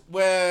love this.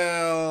 Well,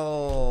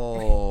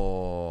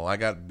 I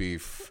got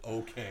beef.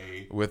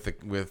 okay. With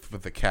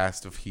the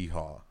cast of Hee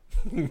Haw.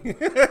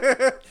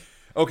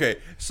 Okay,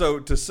 so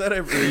to set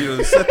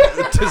to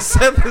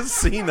set the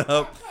scene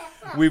up,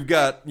 we've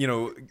got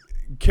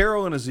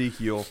Carol and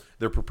Ezekiel.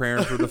 They're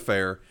preparing for the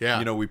fair.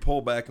 Yeah. We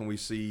pull back and we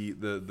see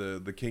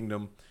the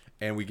kingdom.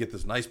 And we get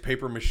this nice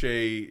paper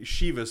mache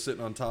Shiva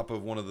sitting on top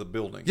of one of the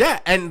buildings. Yeah,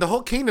 and the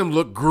whole kingdom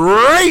looked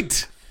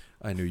great.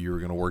 I knew you were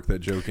going to work that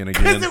joke in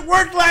Because again. it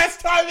worked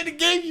last time in the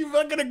game, you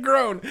fucking have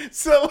grown.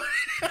 So,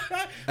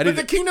 but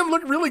the kingdom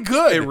looked really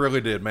good. It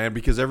really did, man,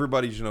 because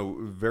everybody's,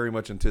 very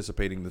much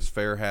anticipating this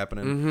fair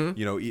happening.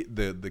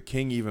 The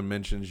king even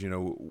mentions,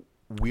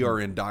 we are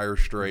in dire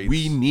straits.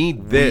 We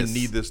need this.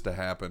 We need this to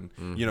happen.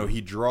 He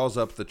draws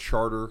up the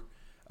charter,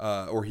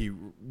 or he,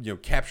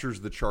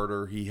 captures the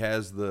charter. He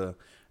has the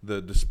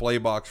display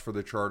box for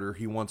the charter.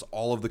 He wants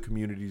all of the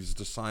communities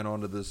to sign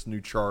on to this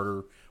new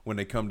charter when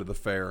they come to the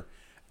fair.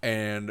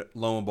 And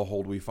lo and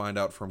behold, we find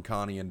out from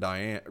Connie and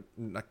Diane,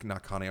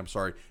 not Connie, I'm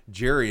sorry,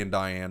 Jerry and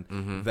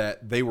Diane,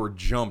 that they were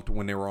jumped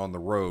when they were on the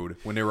road,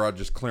 when they were out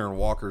just clearing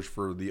walkers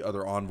for the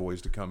other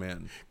envoys to come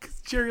in. Because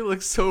Jerry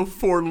looks so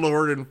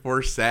forlorn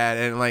and sad,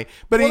 and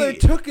but they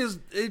took his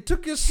sword.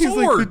 He's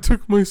like, they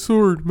took my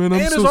sword, man.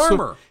 And his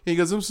armor. He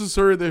goes, I'm so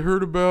sorry they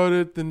heard about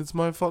it, then it's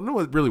my fault. No,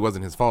 it really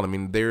wasn't his fault. I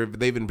mean, they've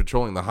been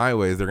patrolling the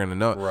highways, they're gonna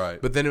know.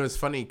 Right. But then it was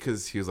funny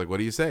because he was like, what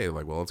do you say?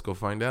 Like, well, let's go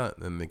find out.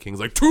 And the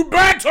king's like, to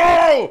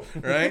battle!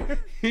 Right?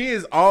 He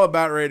is all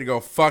about ready to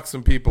go fuck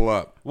some people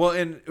up. Well,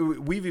 and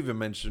we've even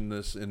mentioned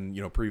this in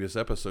previous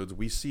episodes.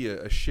 We see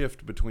a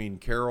shift between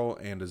Carol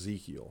and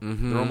Ezekiel.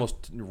 They're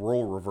almost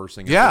role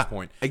reversing at this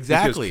point.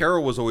 Exactly. Because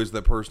Carol was always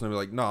that person who was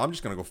like, no, I'm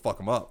just going to go fuck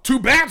them up. To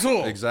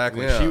battle!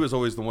 Exactly. Yeah. She was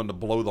always the one to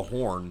blow the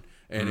horn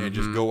and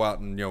just go out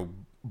and,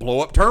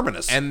 blow up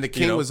Terminus. And the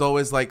king was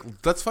always like,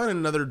 let's find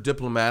another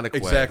diplomatic way.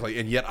 Exactly.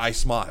 And yet I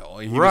smile.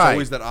 And he Right. was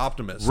always that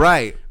optimist.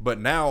 Right. But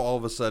now all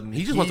of a sudden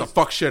He just wants to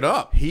fuck shit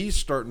up. He's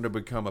starting to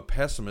become a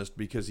pessimist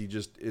because he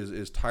just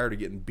is tired of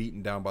getting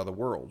beaten down by the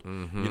world.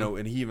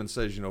 And he even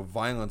says,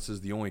 violence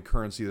is the only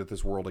currency that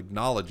this world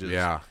acknowledges.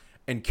 Yeah.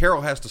 And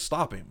Carol has to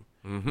stop him.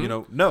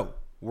 No,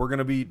 we're going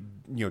to be,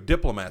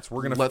 diplomats.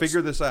 We're going to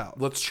figure this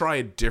out. Let's try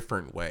a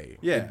different way.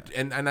 Yeah.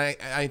 And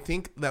I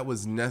think that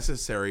was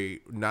necessary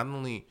not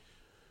only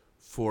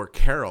for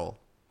Carol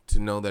to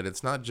know that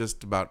it's not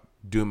just about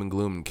doom and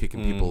gloom and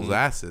kicking people's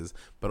asses,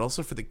 but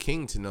also for the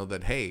king to know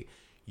that, hey,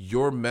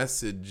 your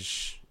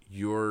message,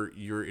 your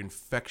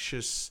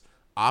infectious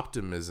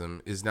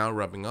optimism is now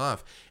rubbing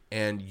off,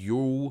 and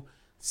you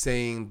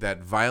saying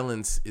that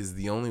violence is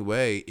the only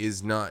way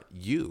is not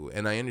you.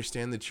 And I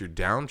understand that you're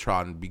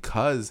downtrodden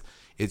because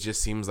it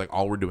just seems like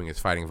all we're doing is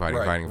fighting.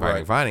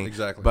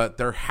 Exactly. But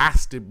there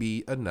has to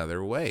be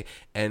another way.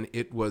 And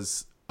it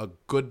was a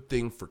good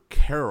thing for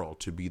Carol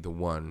to be the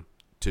one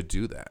to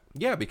do that.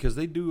 Yeah, because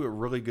they do a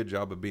really good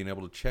job of being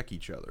able to check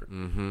each other.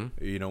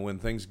 When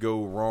things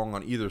go wrong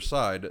on either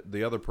side,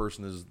 the other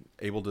person is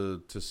able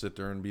to sit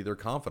there and be their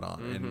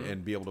confidant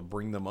and be able to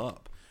bring them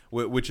up,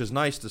 which is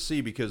nice to see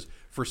because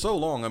for so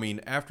long,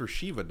 after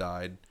Shiva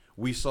died,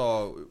 we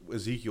saw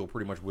Ezekiel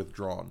pretty much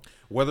withdrawn.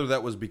 Whether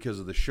that was because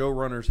of the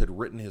showrunners had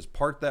written his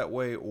part that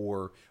way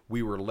or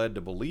we were led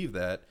to believe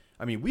that,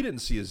 we didn't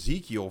see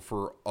Ezekiel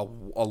for a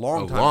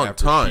long time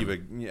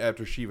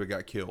after Shiva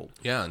got killed.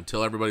 Yeah,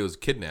 until everybody was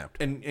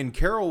kidnapped. And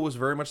Carol was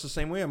very much the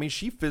same way.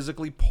 She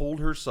physically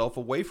pulled herself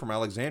away from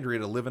Alexandria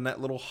to live in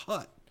that little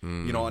hut,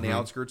 on the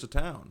outskirts of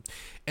town.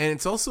 And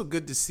it's also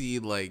good to see,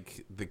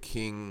 the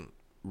king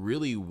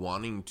really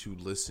wanting to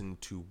listen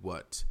to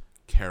what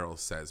Carol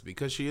says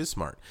because she is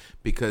smart.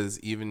 Because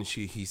even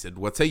he said,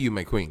 "What say you,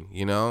 my queen?"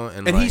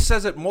 And he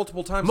says it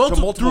multiple times to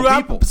multiple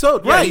throughout people.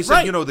 Episode. Yeah, Right, he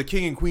said, right. The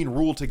king and queen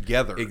rule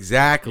together.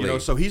 Exactly.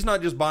 So he's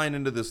not just buying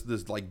into this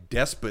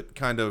despot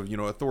kind of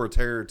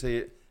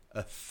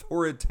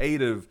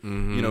authoritative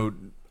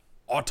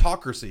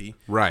autocracy.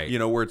 Right.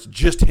 Where it's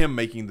just him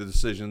making the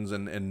decisions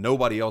and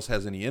nobody else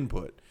has any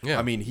input.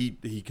 Yeah.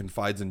 He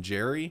confides in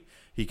Jerry.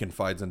 He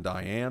confides in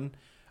Diane.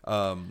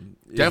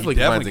 Definitely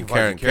confides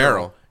in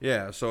Carol.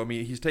 Yeah, so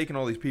he's taking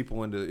all these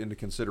people into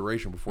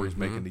consideration before he's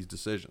making these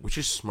decisions, which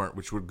is smart,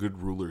 which what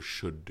good rulers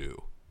should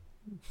do.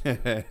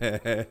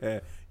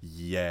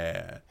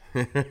 Yeah.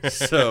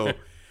 So,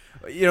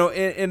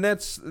 and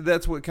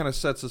that's what kind of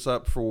sets us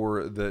up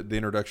for the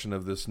introduction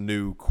of this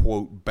new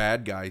quote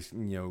bad guy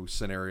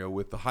scenario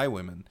with the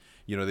Highwaymen.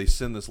 They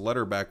send this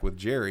letter back with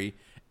Jerry.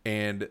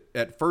 And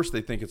at first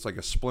they think it's like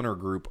a splinter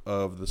group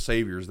of the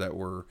saviors that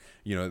were,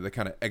 they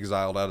kind of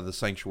exiled out of the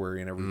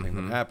sanctuary and everything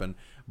that happened.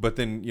 But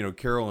then,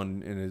 Carol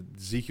and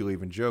Ezekiel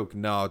even joke,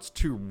 no, it's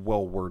too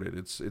well worded.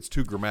 It's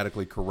too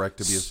grammatically correct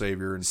to be a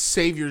savior. And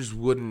saviors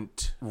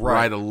wouldn't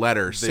write a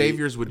letter.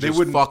 Saviors would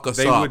just fuck us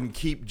up. They wouldn't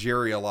keep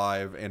Jerry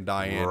alive and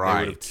Diane. Right. They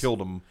would have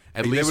killed him.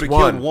 At they least would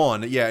have killed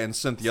one, and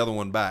sent the other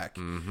one back.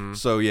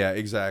 So, yeah,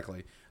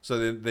 exactly.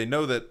 So they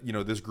know that,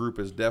 this group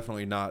is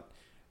definitely not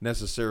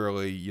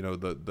necessarily,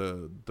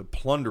 the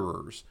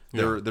plunderers.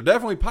 They're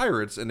definitely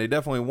pirates, and they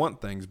definitely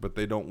want things, but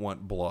they don't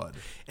want blood.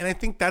 And I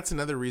think that's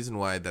another reason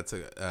why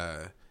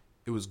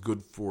it was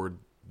good for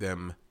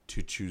them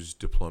to choose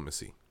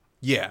diplomacy.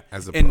 Yeah,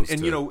 as opposed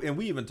to, and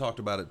we even talked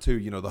about it too.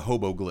 The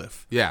hobo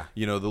glyph. Yeah,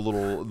 the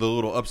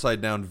little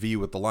upside down V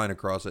with the line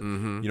across it.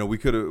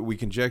 Mm-hmm. We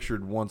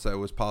conjectured once that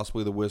was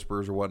possibly the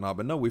Whisperers or whatnot,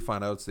 but no, we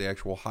find out it's the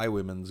actual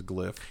Highwayman's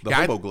glyph, the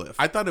hobo glyph.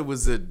 I thought it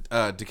was a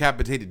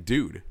decapitated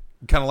dude,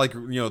 kind of like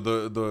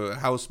the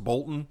House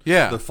Bolton.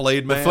 Yeah, the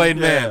flayed man. The flayed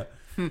man.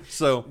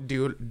 So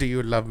do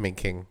you love me,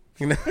 King?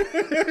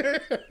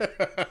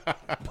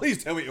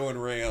 Please tell me Owen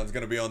Rayon's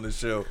going to be on this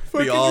show.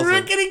 Fucking be awesome.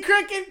 Rickety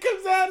Cricket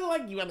comes out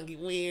like, you want to get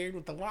weird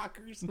with the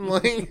walkers?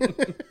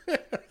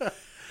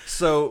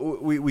 So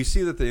we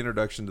see that the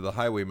introduction to the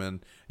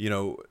Highwaymen,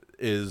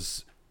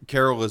 is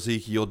Carol,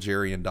 Ezekiel,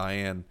 Jerry, and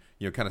Diane,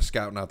 kind of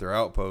scouting out their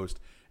outpost,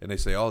 and they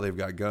say, oh, they've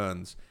got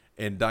guns.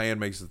 And Diane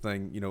makes the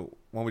thing, why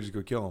don't we just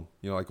go kill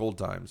them, like old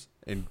times.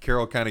 And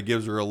Carol kind of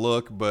gives her a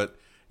look, but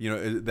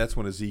that's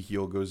when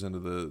Ezekiel goes into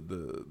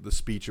the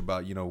speech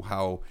about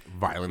how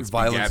violence is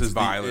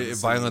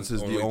violence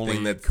is the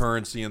only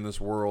currency in this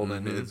world,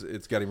 mm-hmm. and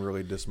it's got him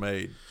really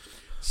dismayed.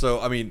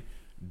 So I mean,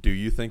 do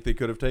you think they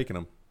could have taken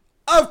him?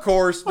 Of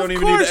course, don't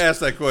even need to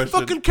ask that question.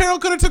 Fucking Carol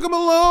could have took him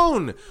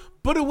alone,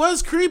 but it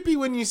was creepy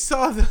when you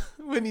saw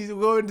when you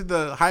go into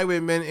the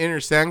Highwaymen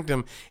Inner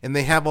Sanctum and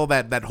they have all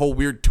that whole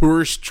weird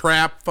tourist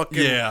trap,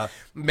 fucking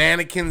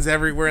mannequins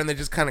everywhere, and they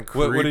just kind of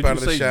creep out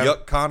of the shadow.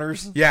 Yuck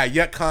Connors? Yeah,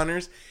 Yuck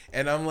Connors.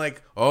 And I'm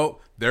like,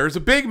 oh, there's a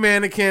big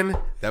mannequin.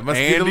 That must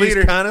be the leader.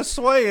 He's kind of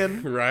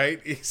swaying.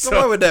 Right? So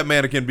why would that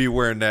mannequin be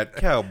wearing that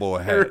cowboy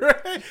hat?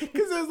 Right?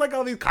 Because there's like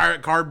all these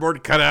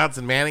cardboard cutouts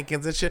and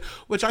mannequins and shit,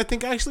 which I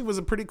think actually was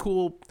a pretty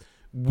cool...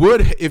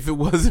 if it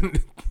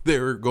wasn't they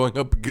were going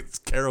up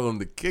against Carol and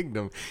the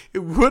Kingdom, it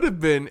would have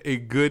been a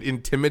good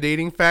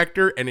intimidating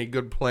factor and a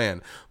good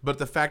plan. But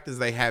the fact is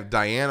they have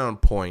Diane on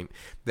point.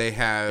 They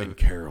have... And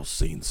Carol's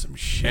seen some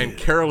shit. And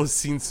Carol has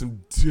seen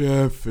some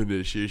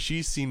definite shit.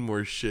 She's seen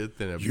more shit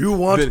than a... You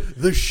want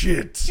the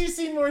shit. She's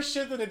seen more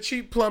shit than a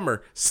cheap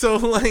plumber. So,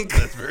 like...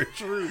 That's very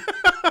true.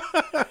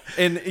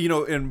 And,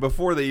 and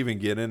before they even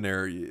get in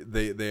there,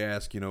 they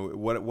ask,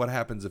 what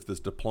happens if this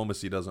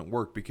diplomacy doesn't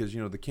work? Because,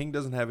 the king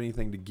doesn't have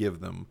anything to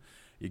give them.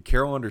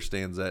 Carol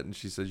understands that, and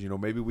she says,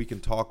 maybe we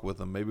can talk with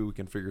them. Maybe we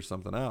can figure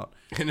something out.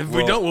 And if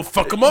we don't, we'll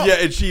fuck them up. Yeah,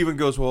 and she even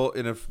goes, well,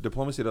 and if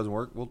diplomacy doesn't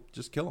work, we'll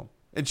just kill them.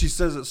 And she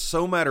says it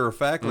so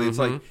matter-of-factly. Mm-hmm. It's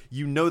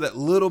like, that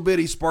little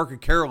bitty spark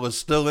of Carol is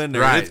still in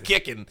there. Right. It's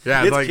kicking.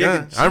 Yeah, it's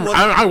kicking.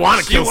 I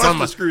want to kill someone. She wants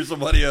to screw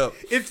somebody up.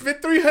 It's been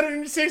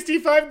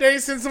 365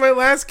 days since my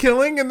last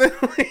killing, and then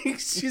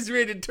she's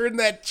ready to turn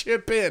that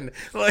chip in.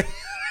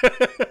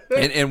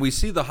 And we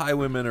see the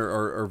Highwaymen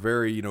are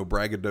very,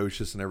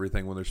 braggadocious and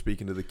everything when they're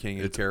speaking to the king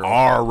and Carol.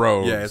 Our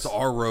road. Yeah, it's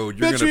our road.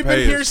 You're going to pay us. We've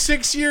been here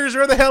 6 years.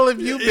 Where the hell have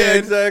you been? Yeah,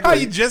 exactly. How are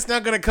you just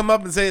not going to come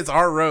up and say it's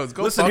our roads?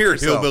 Go listen fuck here,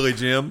 yourself. Hillbilly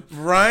Jim.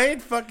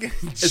 Right? Fucking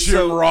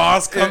Jim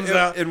Ross comes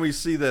out. And we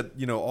see that,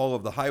 all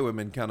of the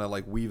Highwaymen kind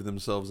of weave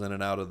themselves in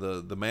and out of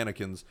the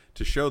mannequins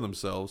to show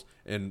themselves.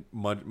 And,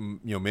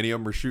 many of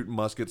them are shooting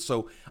muskets.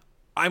 So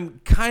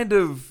I'm kind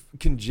of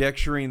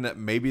conjecturing that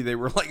maybe they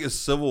were like a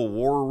Civil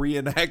War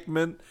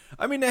reenactment.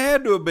 I mean, they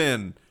had to have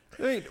been.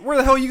 Where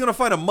the hell are you going to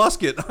find a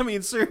musket? I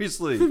mean,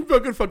 seriously.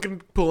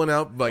 fucking pulling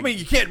out, I mean,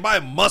 you can't buy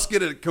a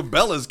musket at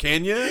Cabela's,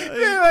 can you?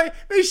 Yeah,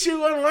 they shoot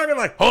one along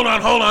and hold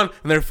on.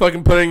 And they're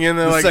fucking putting in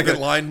the second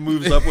line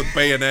moves up with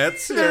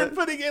bayonets. They're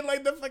putting in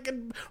the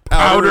fucking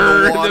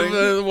powder,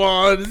 the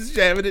wad,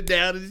 jamming it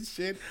down and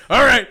shit.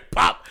 All right,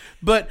 pop.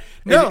 But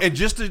no. And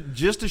just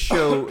to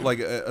show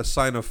a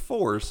sign of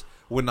force,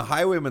 when the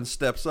Highwayman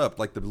steps up,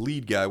 the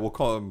lead guy, we'll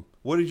call him,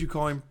 what did you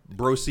call him?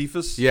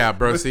 Brocephus? Yeah,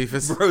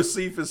 Brocephus.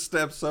 Brocephus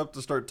steps up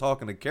to start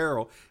talking to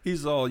Carol.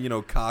 He's all,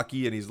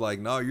 cocky, and he's like,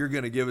 no, you're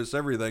going to give us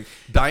everything.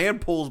 Diane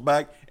pulls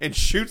back and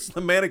shoots the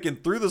mannequin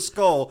through the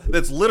skull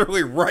that's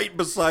literally right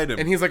beside him.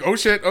 And he's like, oh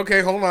shit,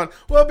 okay, hold on.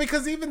 Well,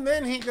 because even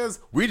then he goes,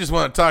 we just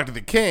want to talk to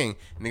the king.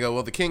 And they go,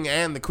 well, the king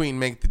and the queen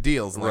make the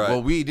deals. And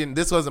well, we didn't,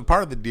 this wasn't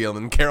part of the deal.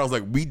 And Carol's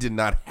like, we did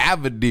not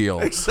have a deal.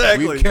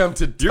 Exactly. We came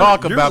to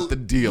talk about the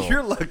deal.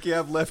 You're lucky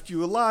I've left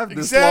you alive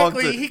this long.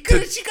 Exactly. She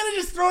could have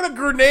just thrown a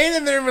grenade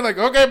in there and been like,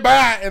 okay,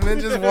 bye. And then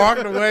just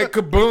walked away,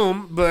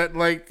 kaboom. But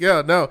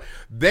no.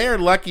 They're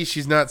lucky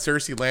she's not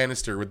Cersei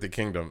Lannister with the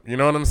kingdom. You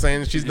know what I'm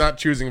saying? She's not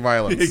choosing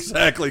violence.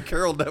 Exactly.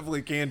 Carol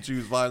definitely can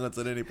choose violence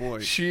at any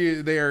point.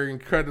 They are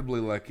incredibly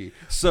lucky.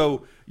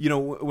 So,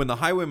 when the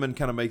Highwaymen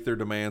kind of make their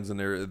demands and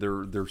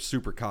they're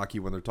super cocky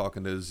when they're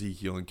talking to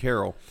Ezekiel and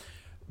Carol,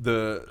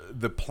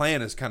 the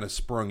plan is kind of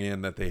sprung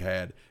in that they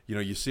had.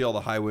 You see all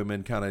the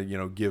Highwaymen kind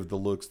of, give the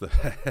looks,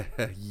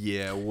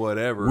 yeah,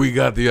 whatever. We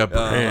got the upper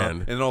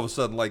hand. And all of a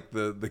sudden,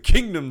 the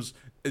kingdom's,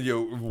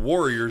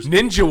 warriors.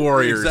 Ninja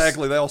warriors.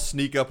 Exactly. They all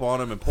sneak up on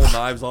them and pull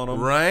knives on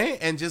them. Right?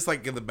 And just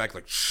in the back,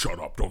 shut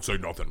up, don't say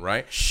nothing,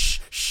 right?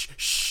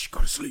 Shh,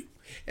 go to sleep.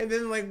 And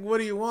then like, what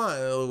do you want?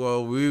 Oh,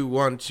 well, we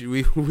want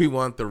you. We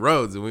want the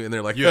roads, and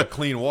they're like, you have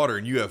clean water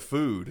and you have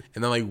food.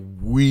 And they're like,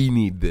 we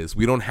need this.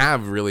 We don't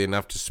have really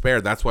enough to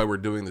spare. That's why we're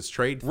doing this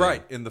trade thing.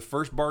 Right. And the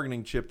first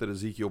bargaining chip that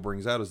Ezekiel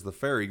brings out is the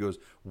fairy. He goes,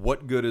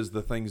 what good is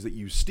the things that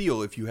you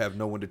steal if you have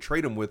no one to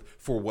trade them with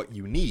for what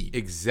you need?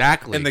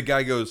 Exactly. And the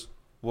guy goes,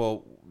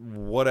 well,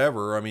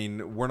 whatever. I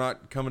mean, we're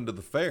not coming to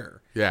the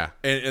fair. Yeah.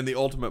 And the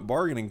ultimate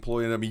bargaining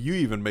ploy, and I mean, you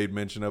even made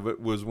mention of it,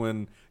 was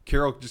when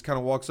Carol just kind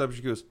of walks up and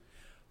she goes,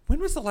 when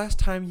was the last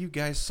time you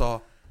guys saw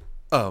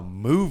a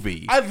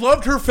movie? I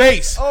loved her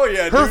face. Oh,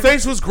 yeah, her dude.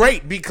 face was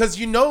great because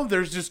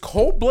there's this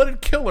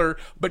cold-blooded killer,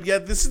 but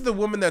yet this is the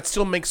woman that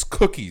still makes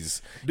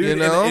cookies. Dude, you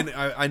know? and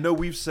I know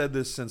we've said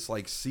this since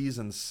like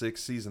season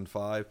 6, season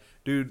 5.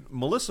 Dude,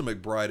 Melissa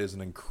McBride is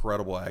an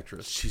incredible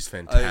actress. She's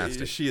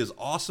fantastic. She is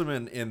awesome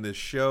in this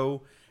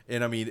show.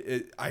 And I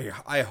mean,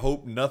 I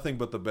hope nothing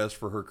but the best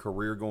for her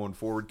career going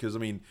forward. Because I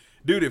mean,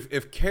 dude,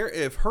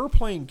 if her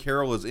playing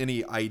Carol is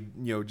any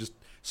just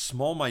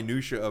small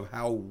minutia of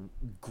how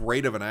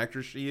great of an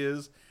actress she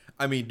is,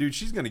 I mean, dude,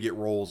 she's gonna get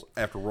roles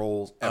after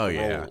roles after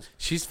roles.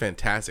 She's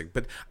fantastic.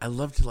 But I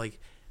love to like,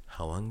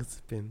 how long has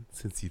it been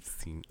since you've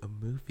seen a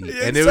movie?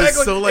 Exactly. And it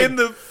was so like in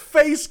the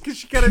face because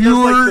she kind of pure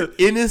does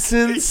like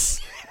innocence.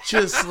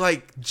 Just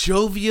like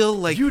jovial,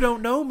 like you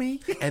don't know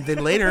me. And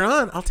then later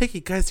on, I'll take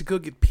you guys to go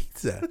get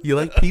pizza. You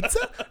like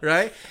pizza,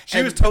 right?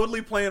 She was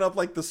totally playing up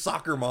like the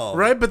soccer mom,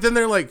 right? But then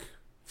they're like,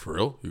 "For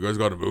real? You guys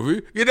got a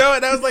movie?" You know?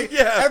 And I was like,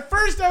 Yeah. At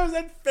first,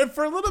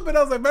 for a little bit,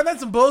 I was like, "Man, that's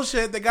some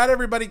bullshit." They got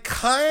everybody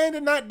kind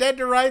of not dead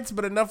to rights,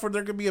 but enough where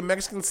there could be a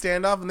Mexican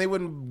standoff, and they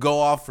wouldn't go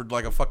off for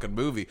like a fucking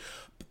movie.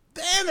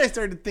 Then I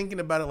started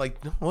thinking about it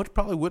like, no, it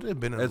probably would have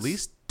been at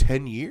least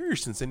 10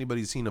 years since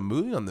anybody's seen a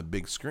movie on the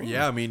big screen.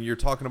 Yeah, I mean, you're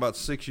talking about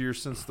 6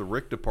 years since the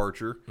Rick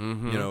departure,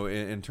 you know,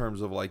 in terms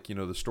of like, you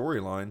know, the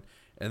storyline.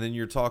 And then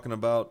you're talking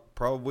about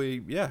probably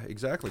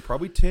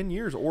 10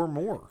 years or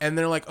more. And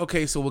they're like,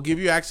 okay, so we'll give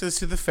you access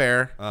to the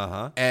fair,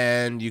 Uh-huh.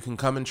 and you can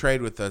come and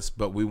trade with us,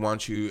 but we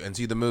want you and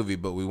see the movie,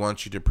 but we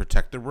want you to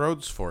protect the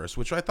roads for us,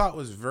 which I thought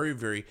was very,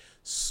 very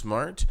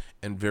smart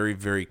and very,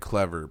 very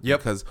clever. Yep.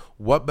 Because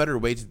what better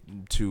way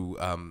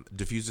to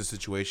diffuse a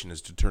situation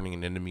is to turning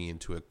an enemy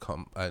into a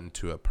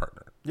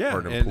partner Yeah,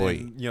 or an employee.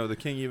 and, you know, the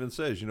king even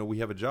says, you know, we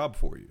have a job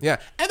for you. Yeah,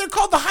 and they're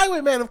called the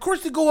highwayman. Of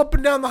course, they go up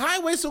and down the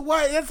highway. So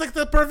why? That's like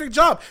the perfect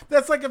job.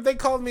 That's like if they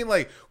called me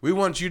like, "We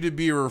want you to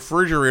be a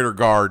refrigerator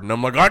guard," and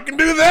I'm like, "I can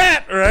do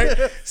that,"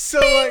 right? So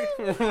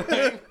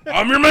like,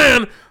 I'm your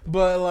man.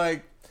 But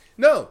like,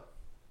 no,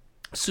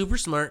 super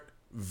smart,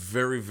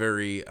 very,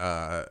 very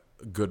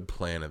good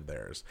plan of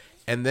theirs.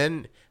 And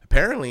then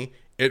apparently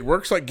it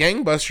works like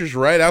gangbusters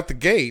right out the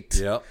gate.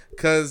 Yep.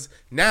 Because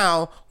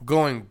now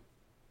going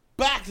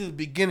back to the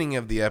beginning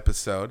of the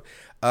episode,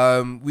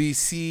 we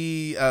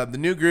see the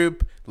new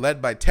group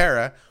led by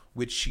Tara,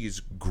 which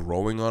she's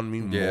growing on me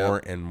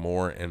more and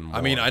more and more.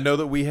 I mean, I know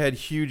that we had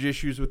huge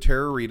issues with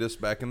Tara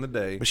Reedus back in the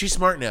day. but she's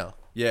smart now.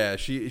 Yeah,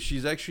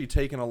 she's actually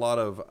taken a lot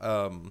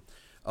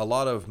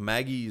of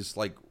Maggie's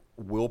like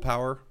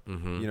willpower,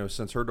 you know,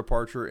 since her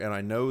departure, and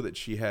I know that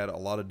she had a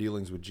lot of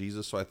dealings with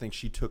Jesus, so I think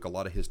she took a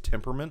lot of his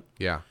temperament.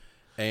 Yeah.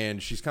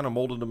 And she's kind of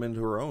molded him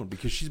into her own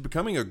because she's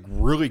becoming a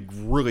really,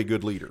 really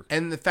good leader.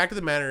 And the fact of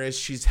the matter is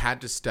she's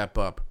had to step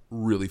up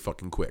really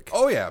fucking quick.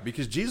 Oh, yeah,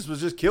 because Jesus was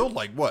just killed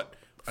like, what,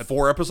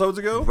 4 episodes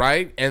ago?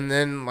 Right? And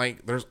then,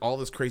 like, there's all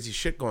this crazy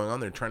shit going on.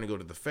 They're trying to go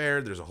to the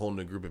fair. There's a whole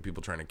new group of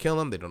people trying to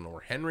kill him. They don't know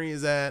where Henry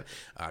is at.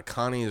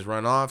 Connie has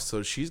run off.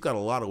 So she's got a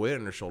lot of weight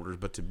on her shoulders.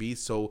 But to be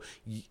so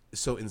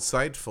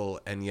insightful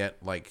and yet,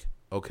 like,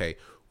 okay,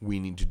 we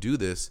need to do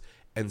this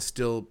and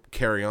still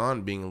carry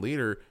on being a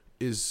leader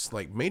is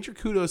like major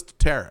kudos to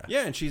Tara.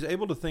 Yeah, and she's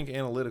able to think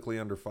analytically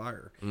under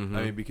fire. I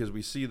mean, because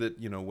we see that,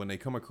 you know, when they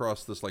come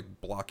across this like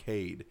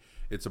blockade,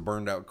 it's a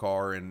burned out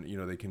car, and, you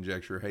know, they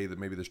conjecture, hey, that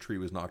maybe this tree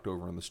was knocked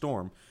over in the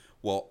storm.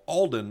 Well,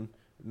 Alden,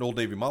 an old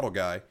Navy model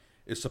guy,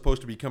 is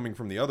supposed to be coming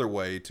from the other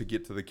way to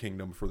get to the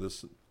kingdom for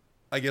this.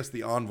 I guess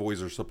the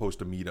envoys are supposed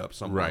to meet up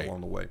somewhere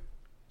along the way.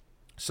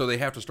 So they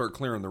have to start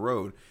clearing the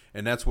road,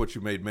 and that's what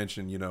you made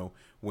mention. You know,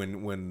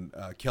 when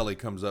Kelly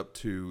comes up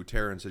to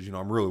Tara and says, "You know,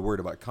 I'm really worried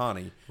about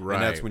Connie," Right.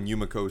 and that's when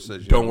Yumiko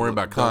says, Don't worry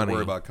about Connie. Don't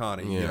worry about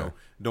Connie. Yeah. You know,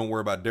 don't worry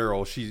about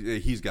Daryl.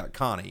 He's got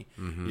Connie.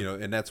 You know,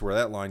 and that's where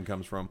that line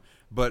comes from.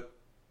 But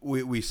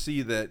we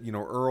see that, you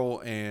know,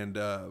 Earl and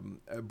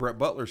Brett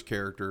Butler's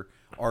character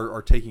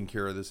are taking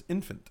care of this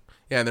infant.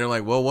 Yeah, and they're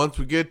like, well, once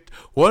we get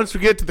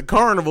to the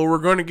carnival, we're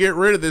going to get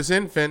rid of this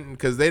infant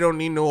because they don't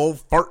need no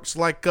old farts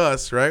like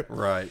us, right?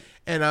 Right.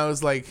 And I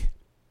was like,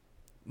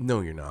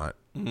 no, you're not.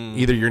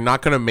 Either you're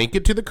not going to make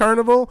it to the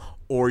carnival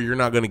or you're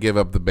not going to give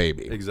up the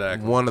baby.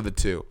 Exactly. One of the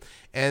two.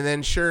 And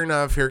then sure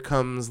enough, here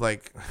comes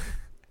the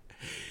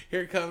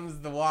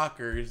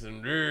walkers,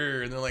 and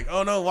they're like,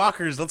 oh no,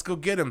 walkers, let's go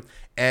get him.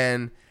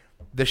 And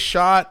the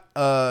shot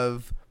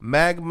of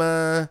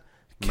Magma,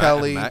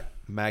 Kelly,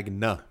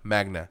 Magma.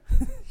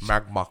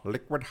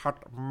 liquid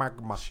hot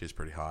magma. She's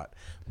pretty hot,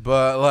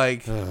 but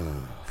like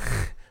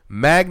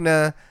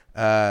Magna,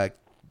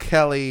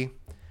 Kelly,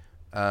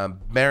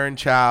 Baron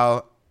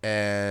Chow,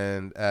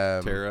 and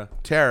Tara,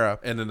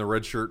 and then the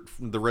red shirt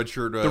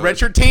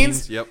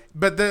teens. Yep.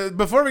 But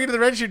before we get to the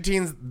red shirt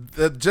teens,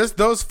 just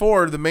those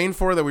four, the main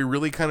four that we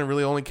really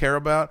only care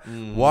about,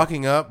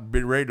 walking up,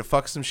 being ready to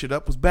fuck some shit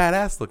up, was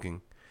badass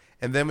looking.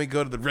 And then we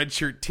go to the red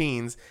shirt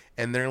teens,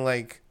 and they're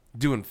like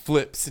doing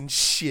flips and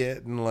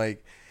shit, and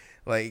like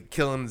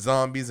killing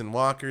zombies and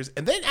walkers.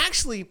 And then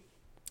actually,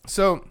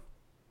 so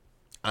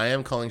I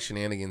am calling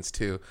shenanigans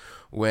too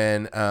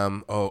when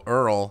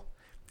Earl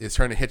is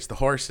trying to hitch the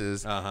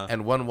horses,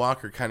 and one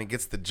walker kind of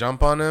gets the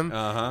jump on him,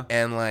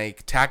 and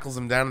like tackles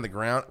him down to the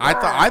ground.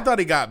 I thought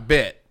he got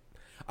bit.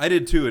 I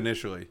did too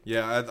initially.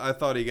 Yeah, I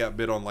thought he got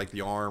bit on like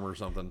the arm or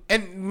something.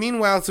 And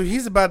meanwhile, so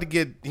he's about to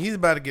get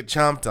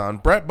chomped on.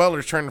 Brett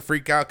Butler's trying to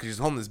freak out because she's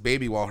holding this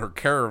baby while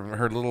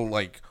her little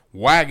like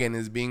wagon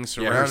is being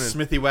surrounded. Yeah, her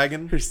Smithy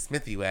wagon. Her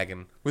Smithy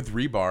wagon with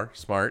rebar,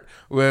 smart,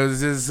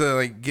 was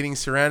like getting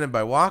surrounded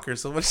by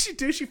walkers. So what does she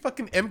do? She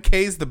fucking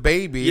MKs the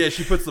baby. Yeah,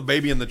 she puts the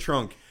baby in the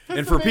trunk.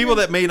 And for people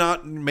that may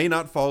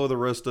not follow the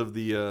rest of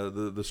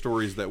the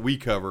stories that we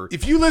cover,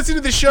 if you listen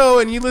to the show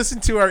and you listen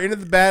to our Into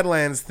the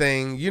Badlands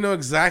thing, you know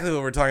exactly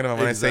what we're talking about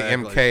when I say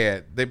MK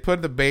it. They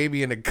put the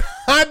baby in a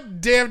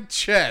goddamn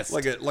chest,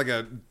 like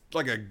a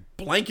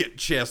blanket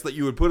chest that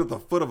you would put at the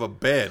foot of a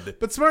bed.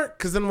 But smart,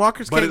 because then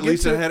walkers can't get to it. But at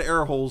least it had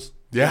air holes.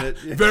 Yeah,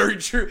 very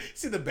true.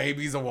 See, the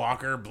baby's a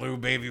walker, blue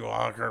baby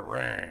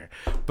walker.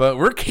 But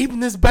we're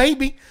keeping this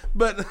baby.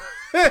 But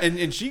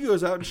and she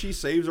goes out and she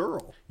saves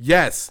Earl.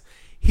 Yes.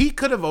 He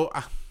could have.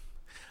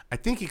 I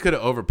think he could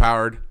have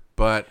overpowered,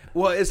 but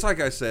well, it's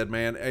like I said,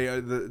 man.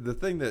 The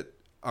thing that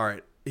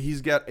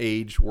he's got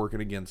age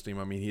working against him.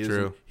 I mean, he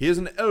is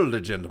an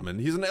elder gentleman.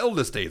 He's an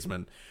elder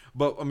statesman.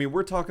 But I mean,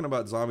 we're talking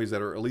about zombies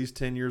that are at least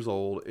 10 years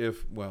old,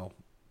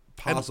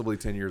 possibly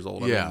 10 years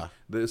old. I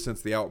mean,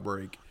 since the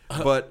outbreak.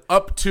 But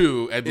up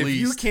to at least, if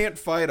you can't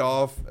fight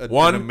off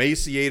an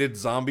emaciated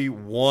zombie,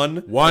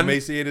 one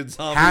emaciated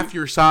zombie, half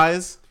your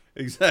size,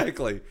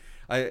 exactly.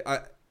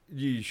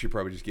 You should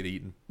probably just get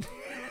eaten.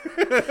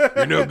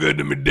 You're no good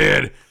to me,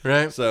 dead.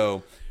 Right?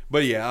 So,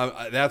 but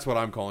yeah, that's what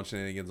I'm calling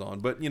shenanigans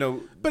on. But,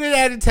 But it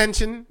added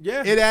tension.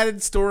 Yeah. It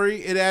added story.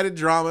 It added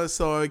drama.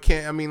 So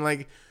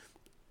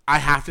I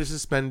have to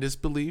suspend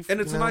disbelief. And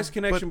it's a nice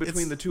connection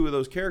between the two of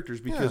those characters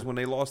because when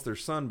they lost their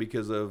son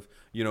because of,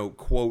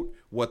 quote,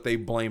 what they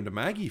blamed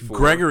Maggie for.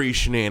 Gregory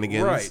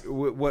shenanigans. Right.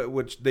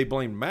 Which they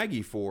blamed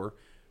Maggie for.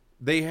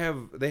 They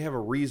have a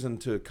reason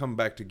to come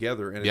back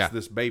together, and it's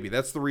this baby.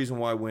 That's the reason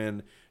why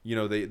when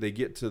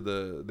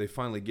they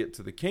finally get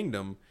to the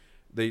kingdom,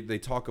 they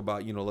talk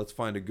about let's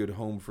find a good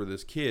home for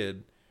this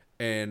kid,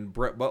 and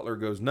Brett Butler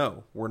goes,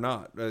 no, we're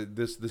not.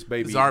 This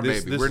baby is our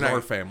baby. This is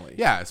our family.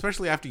 Yeah,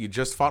 especially after you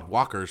just fought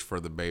walkers for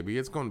the baby,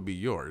 it's going to be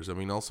yours. I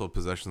mean, also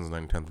possession is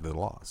 9/10 of the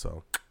law.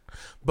 So,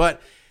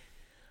 but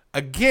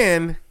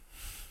again.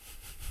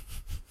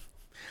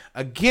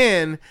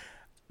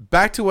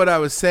 Back to what I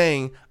was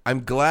saying,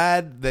 I'm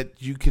glad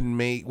that you can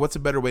make... What's a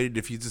better way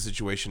to defuse the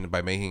situation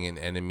by making an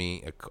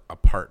enemy a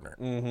partner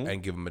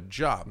and give them a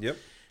job? Yep.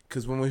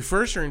 Because when we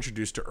first are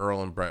introduced to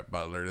Earl and Brett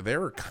Butler, they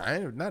were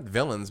kind of not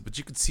villains, but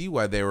you could see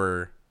why they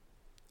were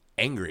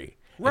angry.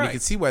 Right. And you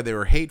could see why they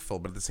were hateful,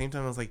 but at the same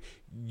time, I was like,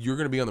 you're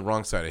going to be on the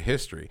wrong side of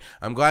history.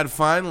 I'm glad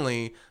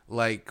finally,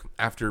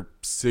 after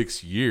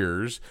 6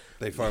 years...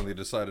 They finally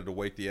decided to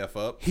wake the F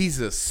up.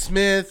 He's a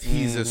smith.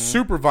 He's a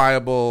super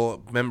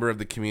viable member of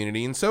the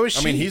community, and so is she.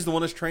 I mean, he's the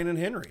one that's training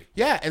Henry.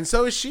 Yeah, and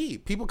so is she.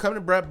 People come to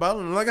Brett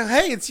Butler and they're like,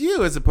 hey, it's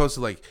you, as opposed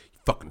to you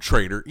fucking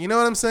traitor. You know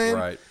what I'm saying?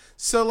 Right.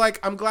 So,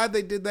 I'm glad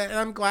they did that, and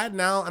I'm glad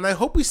now, and I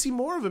hope we see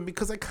more of them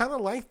because I kind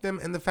of like them,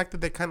 and the fact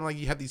that they kind of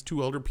you have these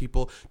two older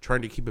people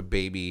trying to keep a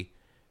baby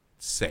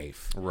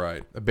safe.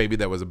 Right. A baby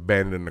that was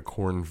abandoned in a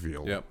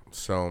cornfield. Yep.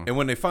 So, and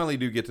when they finally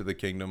do get to the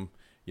kingdom,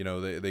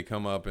 they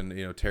come up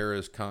and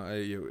Tara's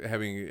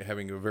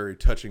having a very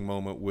touching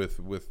moment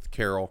with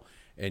Carol,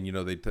 and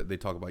they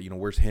talk about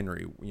where's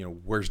Henry,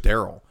 where's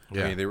Daryl.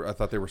 Yeah. I mean, I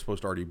thought they were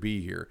supposed to already be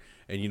here,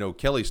 and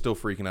Kelly's still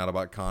freaking out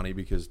about Connie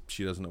because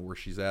she doesn't know where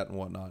she's at and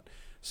whatnot.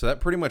 So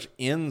that pretty much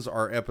ends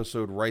our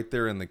episode right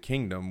there in the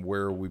kingdom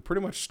where we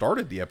pretty much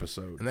started the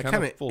episode, and that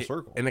kind of full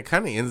circle, and it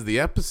kind of ends the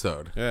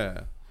episode.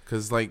 Yeah,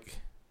 because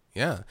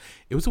yeah,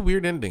 it was a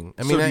weird ending.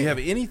 I mean, do you have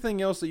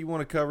anything else that you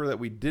want to cover that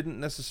we didn't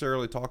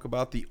necessarily talk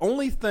about? The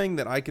only thing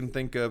that I can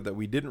think of that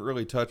we didn't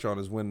really touch on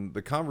is when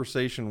the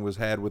conversation was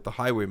had with the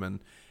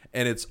highwayman,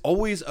 and it's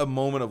always a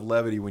moment of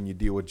levity when you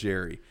deal with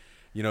Jerry.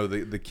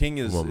 The king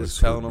is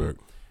telling him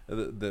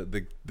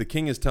the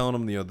king is telling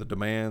him the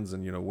demands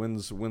and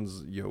when's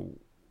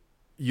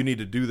you need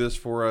to do this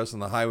for us,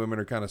 and the highwaymen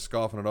are kind of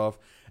scoffing it off.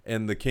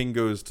 And the king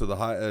goes to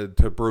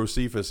to Bro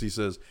Cephas. He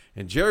says,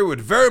 and Jerry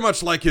would very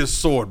much like his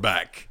sword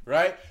back.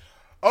 Right?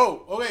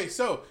 Oh, okay.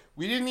 So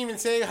we didn't even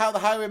say how the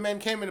highwaymen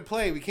came into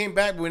play. We came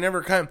back, but we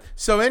never come.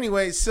 So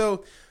anyway,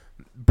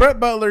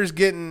 Brett Butler's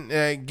getting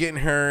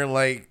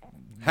her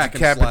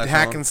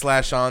hack and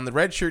slash on. The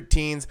red shirt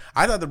teens.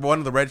 I thought one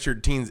of the red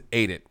shirt teens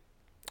ate it.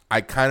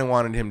 I kind of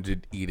wanted him to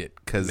eat it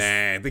because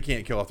they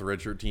can't kill off the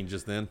red shirt team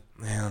just then.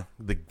 Yeah,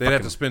 they'd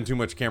have to spend too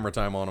much camera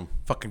time on them.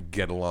 Fucking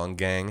get along,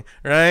 gang,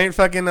 right?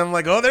 Fucking, I'm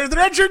like, oh, there's the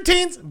red shirt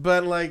teens,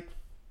 but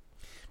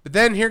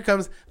then here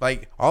comes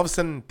all of a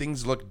sudden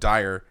things look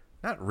dire.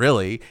 Not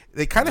really.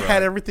 They kind of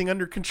had everything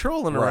under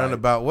control in a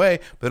roundabout way,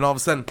 but then all of a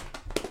sudden,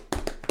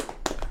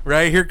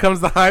 right here comes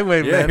the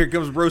highwayman. Yeah, here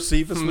comes Bro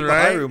Cephas with the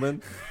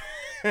highwayman.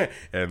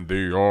 And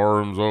the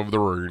arms of the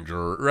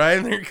Ranger, right?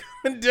 And they're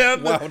coming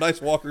down. Wow,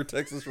 nice Walker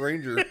Texas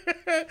Ranger. Because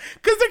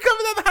they're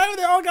coming down the highway,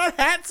 they all got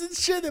hats and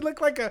shit. They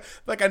look like a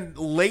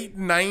late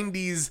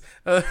 '90s,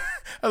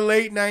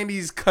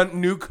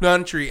 new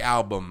country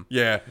album.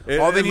 Yeah,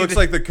 it looks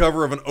like the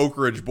cover of an Oak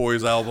Ridge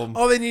Boys album.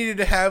 All they needed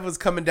to have was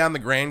coming down the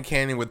Grand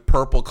Canyon with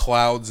purple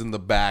clouds in the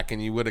back,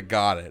 and you would have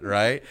got it,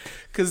 right?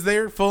 Because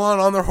they're full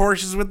on their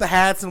horses with the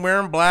hats and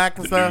wearing black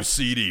and stuff. New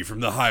CD from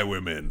the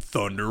Highwaymen,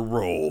 Thunder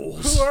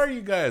Rolls. Who are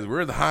you guys?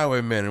 We're the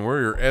Highwaymen, and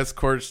we're your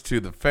escorts to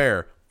the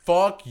fair.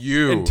 Fuck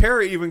you. And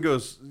Tara even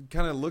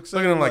kind of looks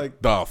at him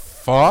like, the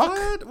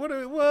fuck?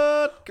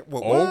 What?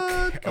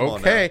 Come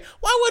on now.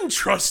 Well, I wouldn't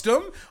trust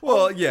him.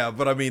 Well, yeah,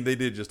 but I mean, they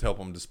did just help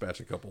him dispatch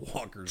a couple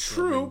walkers.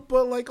 True,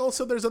 but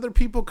also there's other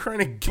people trying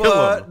to kill him.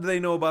 But they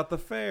know about the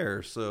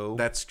fair, so.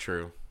 That's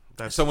true.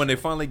 So when they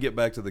finally get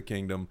back to the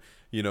kingdom,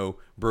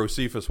 Bro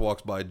Cephas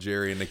walks by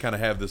Jerry, and they kind of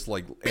have this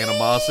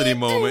animosity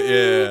moment.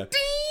 Yeah.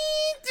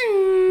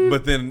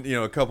 But then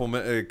a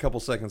couple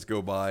seconds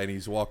go by, and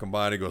he's walking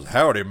by, and he goes,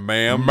 "Howdy,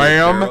 ma'am,"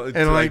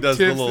 and does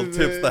the little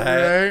tips the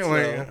hat.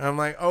 Right? I'm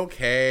like,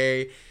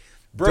 okay,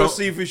 Bro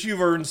Cephas,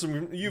 you've earned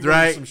some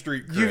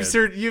street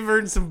cred. You've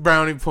earned some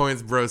brownie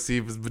points, Bro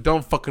Cephas, but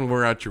don't fucking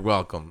wear out your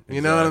welcome.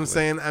 You know what I'm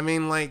saying? I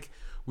mean,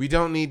 we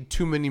don't need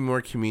too many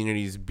more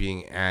communities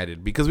being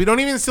added because we don't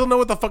even still know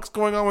what the fuck's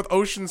going on with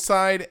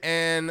Oceanside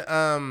and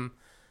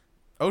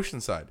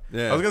Oceanside.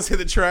 Yeah. I was gonna say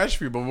the trash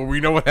people, but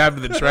we know what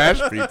happened to the trash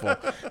people.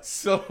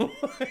 So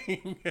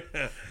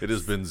it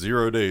has been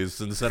 0 days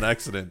since an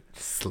accident.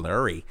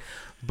 Slurry.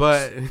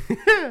 But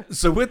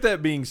so with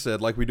that being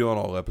said, like we do on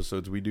all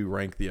episodes, we do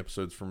rank the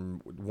episodes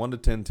from 1 to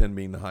 10, 10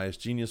 being the highest.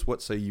 Genius,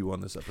 what say you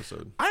on this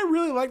episode? I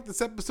really liked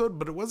this episode,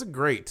 but it wasn't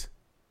great.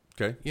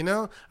 Okay.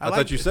 I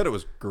thought you said it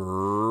was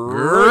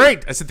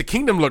great. I said the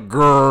kingdom looked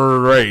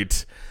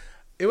great.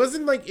 It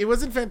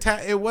wasn't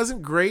fantastic. It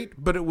wasn't great,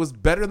 but it was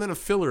better than a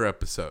filler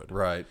episode.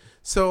 Right.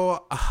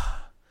 So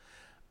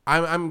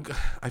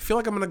I feel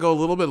like I'm gonna go a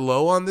little bit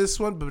low on this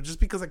one, but just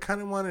because I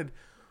kind of wanted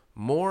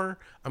more.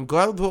 I'm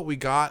glad with what we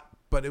got,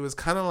 but it was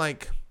kind of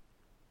like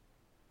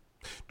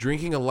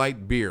drinking a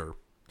light beer.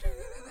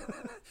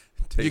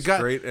 Tastes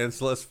great and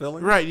it's less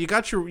filling. Right, you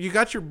got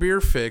your beer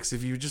fix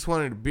if you just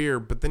wanted a beer,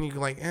 but then you're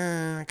like,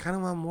 I kind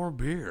of want more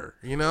beer.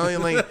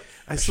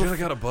 I should have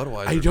got a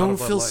Budweiser. I don't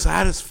feel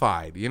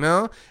satisfied, and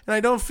I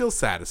don't feel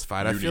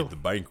satisfied. I feel need the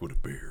banquet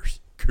of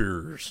beers.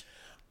 Cures.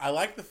 I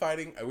like the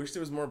fighting. I wish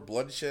there was more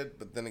bloodshed,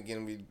 but then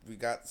again, we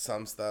got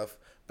some stuff.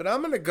 But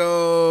I'm gonna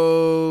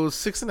go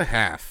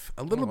 6.5,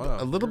 a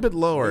little bit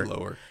lower.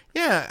 Lower.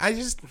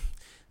 Yeah,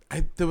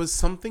 there was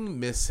something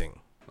missing.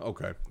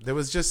 Okay. There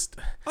was just...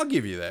 I'll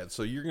give you that.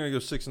 So you're going to go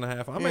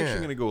 6.5. I'm actually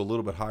going to go a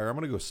little bit higher. I'm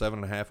going to go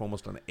 7.5,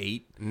 almost an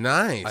 8.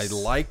 Nice. I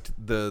liked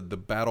the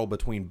battle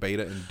between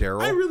Beta and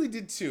Daryl. I really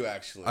did too,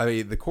 actually. I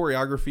mean, the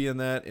choreography in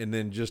that, and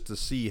then just to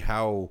see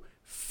how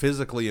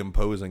physically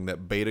imposing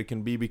that Beta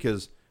can be,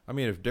 because, I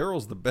mean, if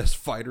Daryl's the best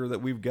fighter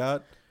that we've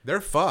got... They're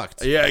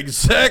fucked. Yeah,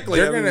 exactly.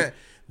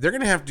 They're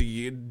gonna have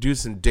to do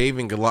some Dave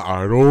and Goliath.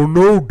 I don't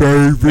know,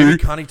 Davey. Maybe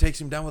Connie takes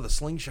him down with a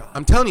slingshot.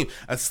 I'm telling you,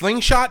 a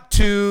slingshot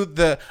to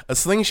the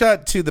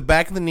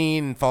back of the knee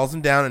and falls him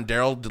down, and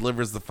Daryl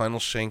delivers the final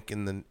shank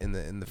in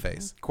the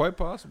face. Quite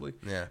possibly.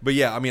 Yeah. But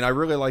yeah, I mean, I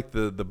really like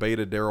the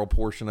Beta Daryl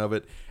portion of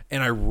it,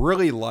 and I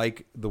really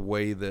like the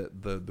way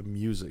that the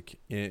music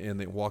in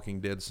the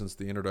Walking Dead since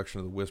the introduction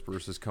of the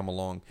Whisperers has come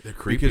along. They're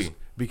creepy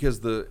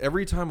because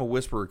every time a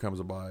Whisperer comes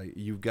by,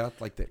 you've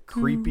got like that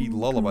creepy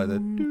lullaby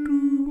that.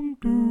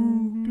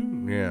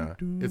 Yeah,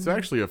 it's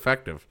actually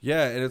effective.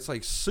 Yeah, and it's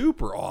like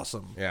super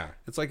awesome. Yeah,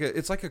 it's like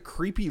a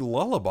creepy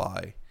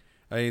lullaby.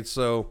 I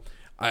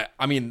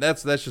mean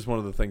that's just one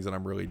of the things that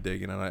I'm really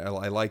digging, and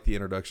I like the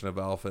introduction of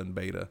Alpha and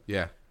Beta.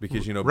 Yeah,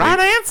 because right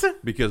answer.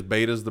 Because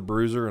Beta's the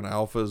bruiser and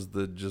Alpha's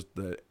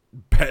the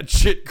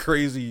batshit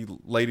crazy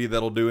lady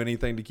that'll do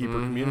anything to keep her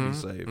community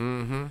safe.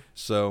 Mm-hmm.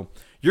 So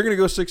you're gonna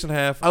go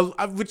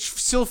 6.5, which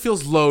still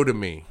feels low to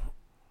me.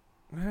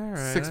 All right.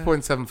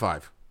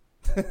 6.75.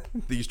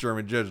 The East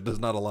German judge does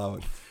not allow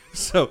it.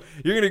 So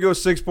you're going to go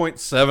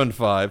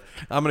 6.75.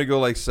 I'm going to go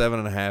like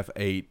 7.5,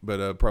 8,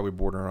 but probably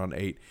bordering on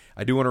 8.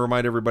 I do want to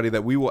remind everybody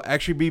that we will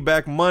actually be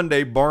back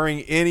Monday,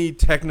 barring any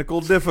technical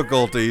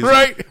difficulties,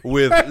 right?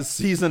 With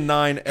Season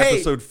 9,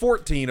 Episode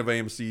 14 of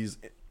AMC's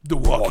The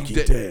Walking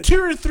Dead.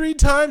 2 or 3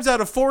 times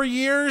out of 4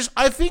 years,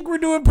 I think we're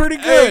doing pretty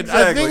good.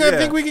 Exactly, I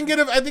think we can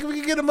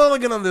get a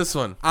mulligan on this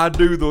one. I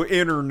do the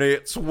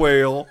internet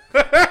swell.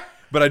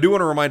 But I do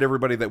want to remind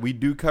everybody that we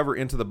do cover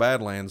Into the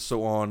Badlands.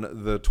 So on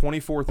the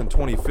 24th and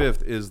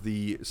 25th is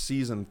the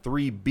Season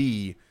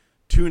 3B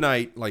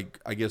 2-night, like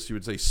I guess you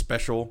would say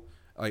special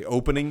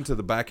opening to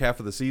the back half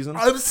of the season.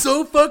 I'm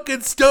so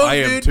fucking stoked, I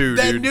am dude. too,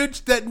 dude.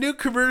 That new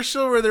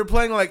commercial where they're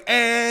playing like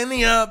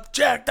Annie up,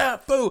 Jack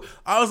that fool.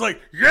 I was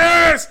like,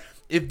 yes.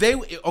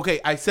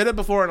 I said it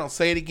before and I'll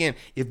say it again.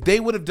 If they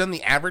would have done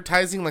the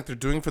advertising like they're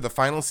doing for the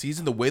final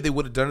season, the way they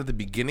would have done at the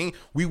beginning,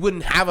 we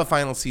wouldn't have a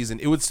final season.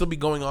 It would still be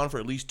going on for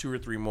at least 2 or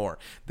 3 more.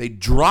 They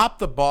dropped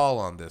the ball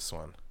on this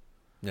one.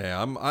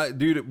 Yeah,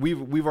 dude.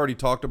 We've already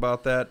talked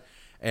about that,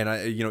 and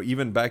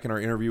even back in our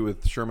interview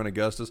with Sherman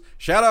Augustus,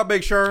 shout out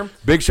Big Sherm.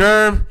 Big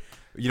Sherm.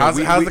 How's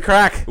the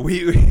crack?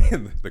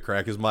 The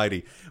crack is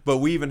mighty. But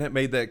we even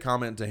made that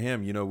comment to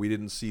him. We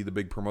didn't see the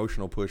big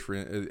promotional push for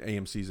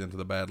AMC's Into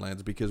the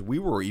Badlands because we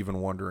were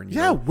even wondering.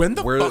 When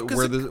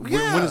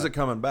is it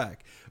coming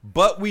back?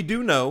 But we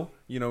do know,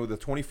 the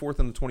 24th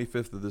and the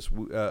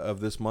 25th of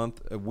this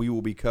month, we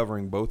will be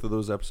covering both of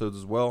those episodes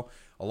as well,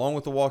 along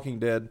with The Walking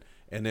Dead.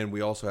 And then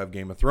we also have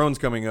Game of Thrones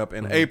coming up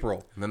in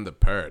April. And then The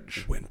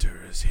Purge.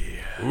 Winter is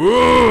here.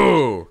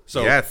 Ooh!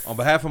 So, on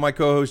behalf of my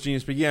co-host,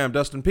 Genius P, I'm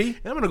Dustin P.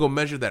 And I'm going to go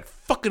measure that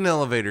fucking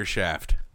elevator shaft.